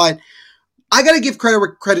that. But I got to give credit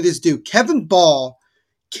where credit is due. Kevin Ball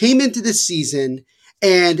came into this season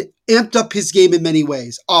and amped up his game in many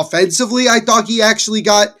ways. Offensively, I thought he actually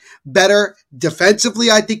got better. Defensively,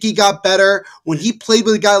 I think he got better. When he played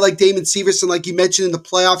with a guy like Damon Severson, like you mentioned in the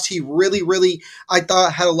playoffs, he really, really, I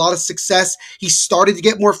thought, had a lot of success. He started to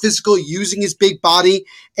get more physical using his big body.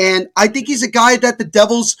 And I think he's a guy that the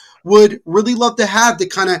Devils would really love to have to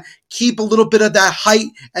kind of keep a little bit of that height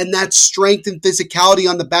and that strength and physicality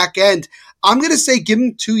on the back end. I'm going to say give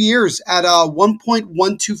him 2 years at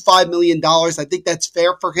 $1.125 million. I think that's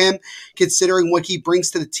fair for him, considering what he brings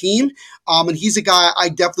to the team. And he's a guy I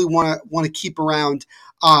definitely want to keep around,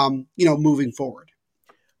 moving forward.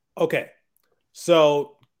 Okay.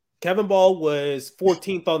 So Kevin Ball was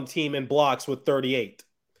 14th on the team in blocks with 38.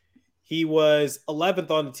 He was 11th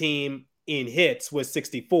on the team in hits with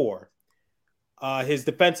 64. His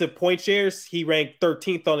defensive point shares, he ranked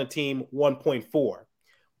 13th on the team, 1.4.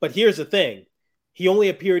 But here's the thing. He only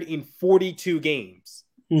appeared in 42 games.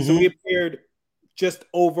 So he appeared just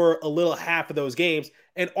over a little half of those games.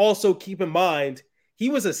 And also keep in mind, he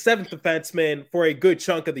was a seventh defenseman for a good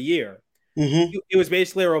chunk of the year. It was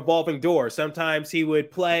basically a revolving door. Sometimes he would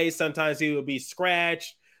play, sometimes he would be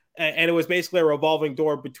scratched. And it was basically a revolving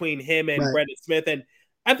door between him and Brendan Smith. And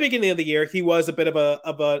at the beginning of the year, he was a bit of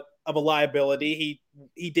a liability.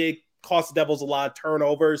 He did cost the Devils a lot of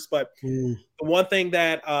turnovers, but the one thing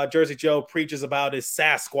that Jersey Joe preaches about is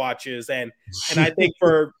Sasquatches, and I think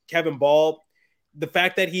for Kevin Ball, the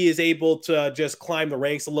fact that he is able to just climb the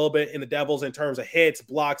ranks a little bit in the Devils in terms of hits,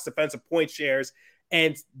 blocks, defensive point shares,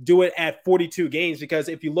 and do it at 42 games, because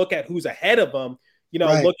if you look at who's ahead of him,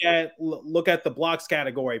 look at the blocks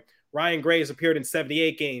category. Ryan Graves appeared in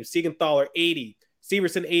 78 games, Siegenthaler 80,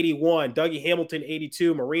 Severson 81, Dougie Hamilton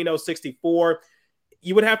 82, Marino 64.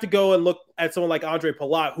 You would have to go and look at someone like Andre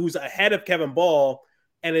Palat, who's ahead of Kevin Ball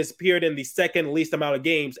and has appeared in the second least amount of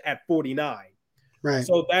games at 49. Right.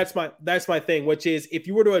 So that's my thing, which is if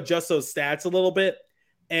you were to adjust those stats a little bit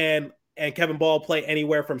and Kevin Ball play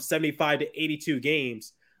anywhere from 75 to 82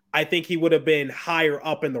 games, I think he would have been higher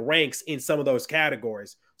up in the ranks in some of those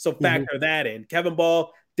categories. So factor that in. Kevin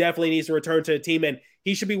Ball definitely needs to return to the team. And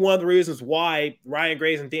he should be one of the reasons why Ryan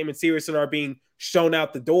Graves and Damon Severson are being shown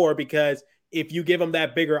out the door, because if you give him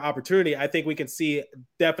that bigger opportunity, I think we can see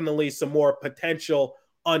definitely some more potential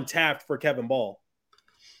untapped for Kevin Ball.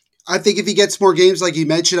 I think if he gets more games, like you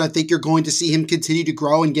mentioned, I think you're going to see him continue to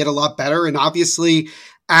grow and get a lot better. And obviously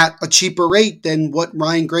at a cheaper rate than what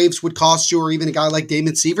Ryan Graves would cost you, or even a guy like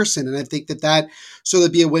Damon Severson. And I think that so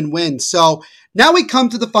that'd be a win-win. So now we come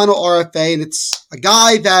to the final RFA, and it's a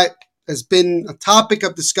guy that has been a topic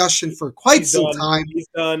of discussion for quite some time.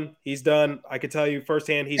 He's done. I can tell you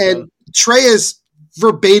firsthand, he's and done. Trey has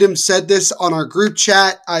verbatim said this on our group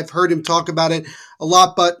chat. I've heard him talk about it a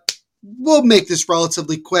lot, but we'll make this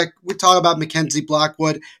relatively quick. We're talking about Mackenzie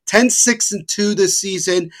Blackwood, 10-6-2 this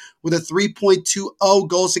season with a 3.20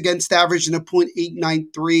 goals against average and a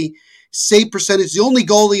 .893 save percentage. The only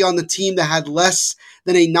goalie on the team that had less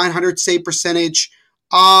than a .900 save percentage.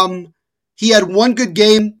 He had one good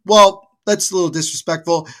game. Well, that's a little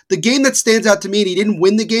disrespectful. The game that stands out to me, and he didn't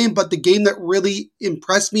win the game, but the game that really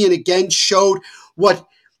impressed me and again showed what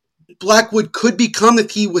Blackwood could become if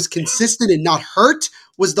he was consistent and not hurt,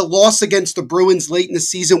 was the loss against the Bruins late in the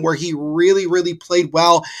season, where he really, really played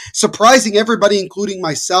well, surprising everybody, including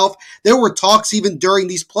myself. There were talks even during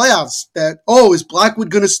these playoffs that, is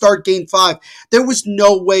Blackwood going to start Game 5? There was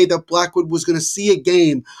no way that Blackwood was going to see a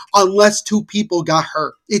game unless two people got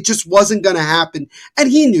hurt. It just wasn't going to happen,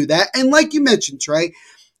 and he knew that. And like you mentioned, Trey,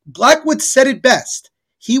 Blackwood said it best.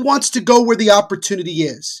 He wants to go where the opportunity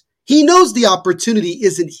is. He knows the opportunity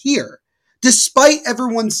isn't here. Despite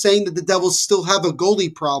everyone saying that the Devils still have a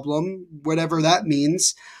goalie problem, whatever that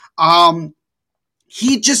means,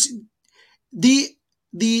 he just the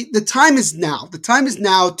time is now. The time is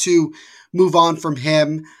now to move on from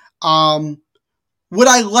him. Would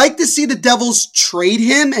I like to see the Devils trade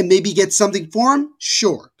him and maybe get something for him?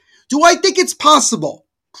 Sure. Do I think it's possible?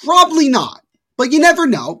 Probably not. But you never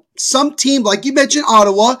know. Some team, like you mentioned,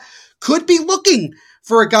 Ottawa, could be looking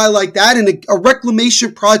for a guy like that, and a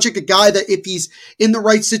reclamation project, a guy that if he's in the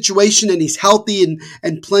right situation and he's healthy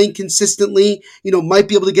and playing consistently, might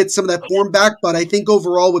be able to get some of that form back. But I think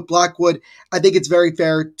overall with Blackwood, I think it's very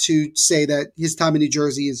fair to say that his time in New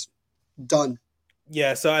Jersey is done.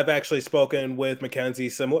 Yeah, so I've actually spoken with Mackenzie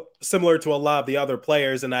similar to a lot of the other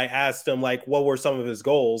players, and I asked him, what were some of his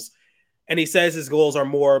goals? And he says his goals are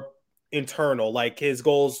more internal, his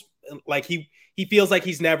goals, he feels like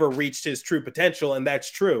he's never reached his true potential, and that's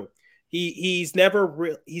true. He's never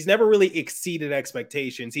really exceeded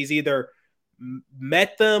expectations. He's either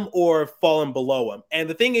met them or fallen below them. And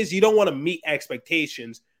the thing is, you don't want to meet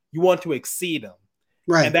expectations. You want to exceed them.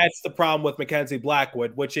 Right. And that's the problem with Mackenzie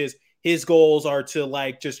Blackwood, which is his goals are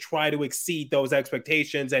to just try to exceed those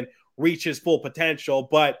expectations and reach his full potential.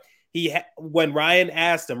 But when Ryan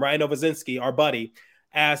Novozinski, our buddy,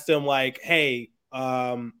 asked him hey,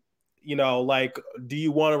 do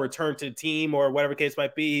you want to return to the team or whatever case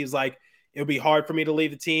might be? He's like, it would be hard for me to leave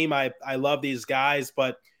the team. I love these guys,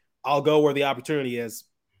 but I'll go where the opportunity is.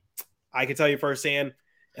 I can tell you firsthand.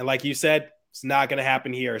 And like you said, it's not going to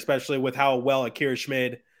happen here, especially with how well Akira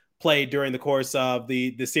Schmid played during the course of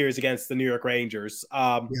the series against the New York Rangers.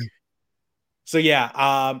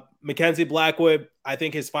 Mackenzie Blackwood, I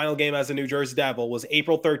think his final game as a New Jersey Devil was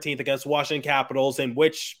April 13th against Washington Capitals, in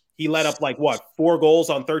which he let up 4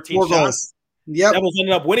 goals on 13 shots. Yep. Devils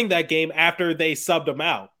ended up winning that game after they subbed him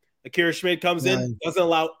out. Akira Schmid comes in, doesn't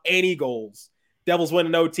allow any goals. Devils win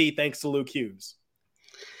an OT thanks to Luke Hughes.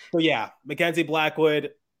 So Mackenzie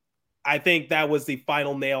Blackwood, I think that was the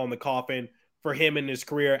final nail in the coffin for him in his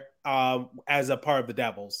career as a part of the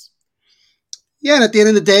Devils. Yeah, and at the end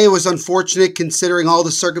of the day, it was unfortunate considering all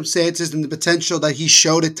the circumstances and the potential that he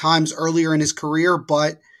showed at times earlier in his career.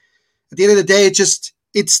 But at the end of the day,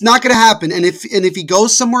 it's not going to happen. And if he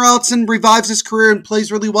goes somewhere else and revives his career and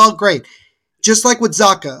plays really well, great. Just like with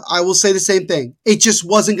Zacha, I will say the same thing. It just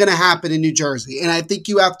wasn't going to happen in New Jersey. And I think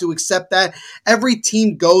you have to accept that. Every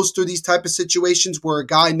team goes through these type of situations where a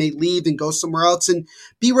guy may leave and go somewhere else and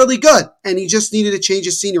be really good. And he just needed a change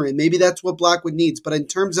of scenery. And maybe that's what Blackwood needs. But in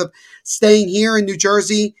terms of staying here in New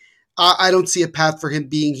Jersey, I don't see a path for him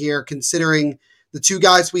being here, considering the two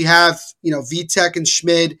guys we have, Vitek and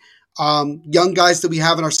Schmid, young guys that we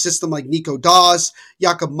have in our system like Nico Dawes,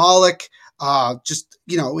 Jakub Malik,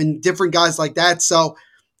 and different guys like that. So,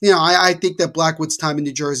 I think that Blackwood's time in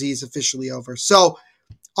New Jersey is officially over. So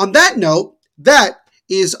on that note, that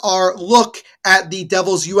is our look at the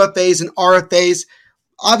Devils UFAs and RFAs.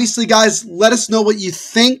 Obviously, guys, let us know what you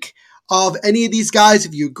think of any of these guys.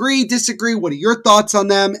 If you agree, disagree, what are your thoughts on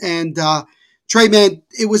them? And Trey, man,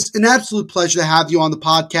 it was an absolute pleasure to have you on the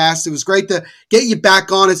podcast. It was great to get you back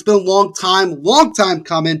on. It's been a long time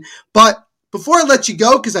coming. But before I let you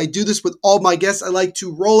go, because I do this with all my guests, I like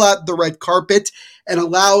to roll out the red carpet and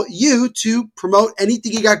allow you to promote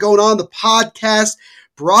anything you got going on, the podcast,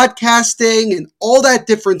 broadcasting, and all that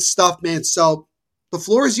different stuff, man. So the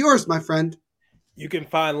floor is yours, my friend. You can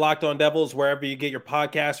find Locked On Devils wherever you get your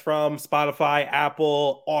podcast from, Spotify,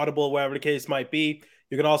 Apple, Audible, whatever the case might be.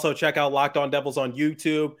 You can also check out Locked On Devils on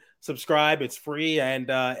YouTube. Subscribe. It's free and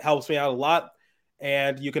helps me out a lot.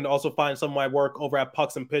 And you can also find some of my work over at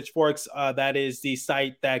Pucks and Pitchforks. That is the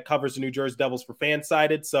site that covers the New Jersey Devils for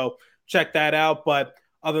Fansided. So check that out. But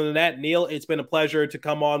other than that, Neil, it's been a pleasure to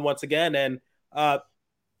come on once again. And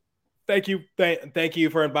thank you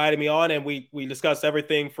for inviting me on. And we discussed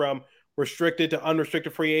everything from restricted to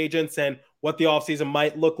unrestricted free agents and what the offseason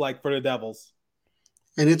might look like for the Devils.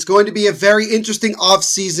 And it's going to be a very interesting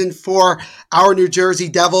offseason for our New Jersey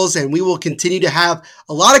Devils, and we will continue to have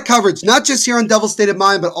a lot of coverage, not just here on Devil's State of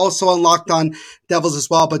Mind, but also on Locked On Devils as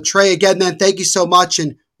well. But Trey, again, man, thank you so much,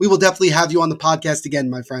 and we will definitely have you on the podcast again,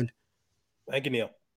 my friend. Thank you, Neil.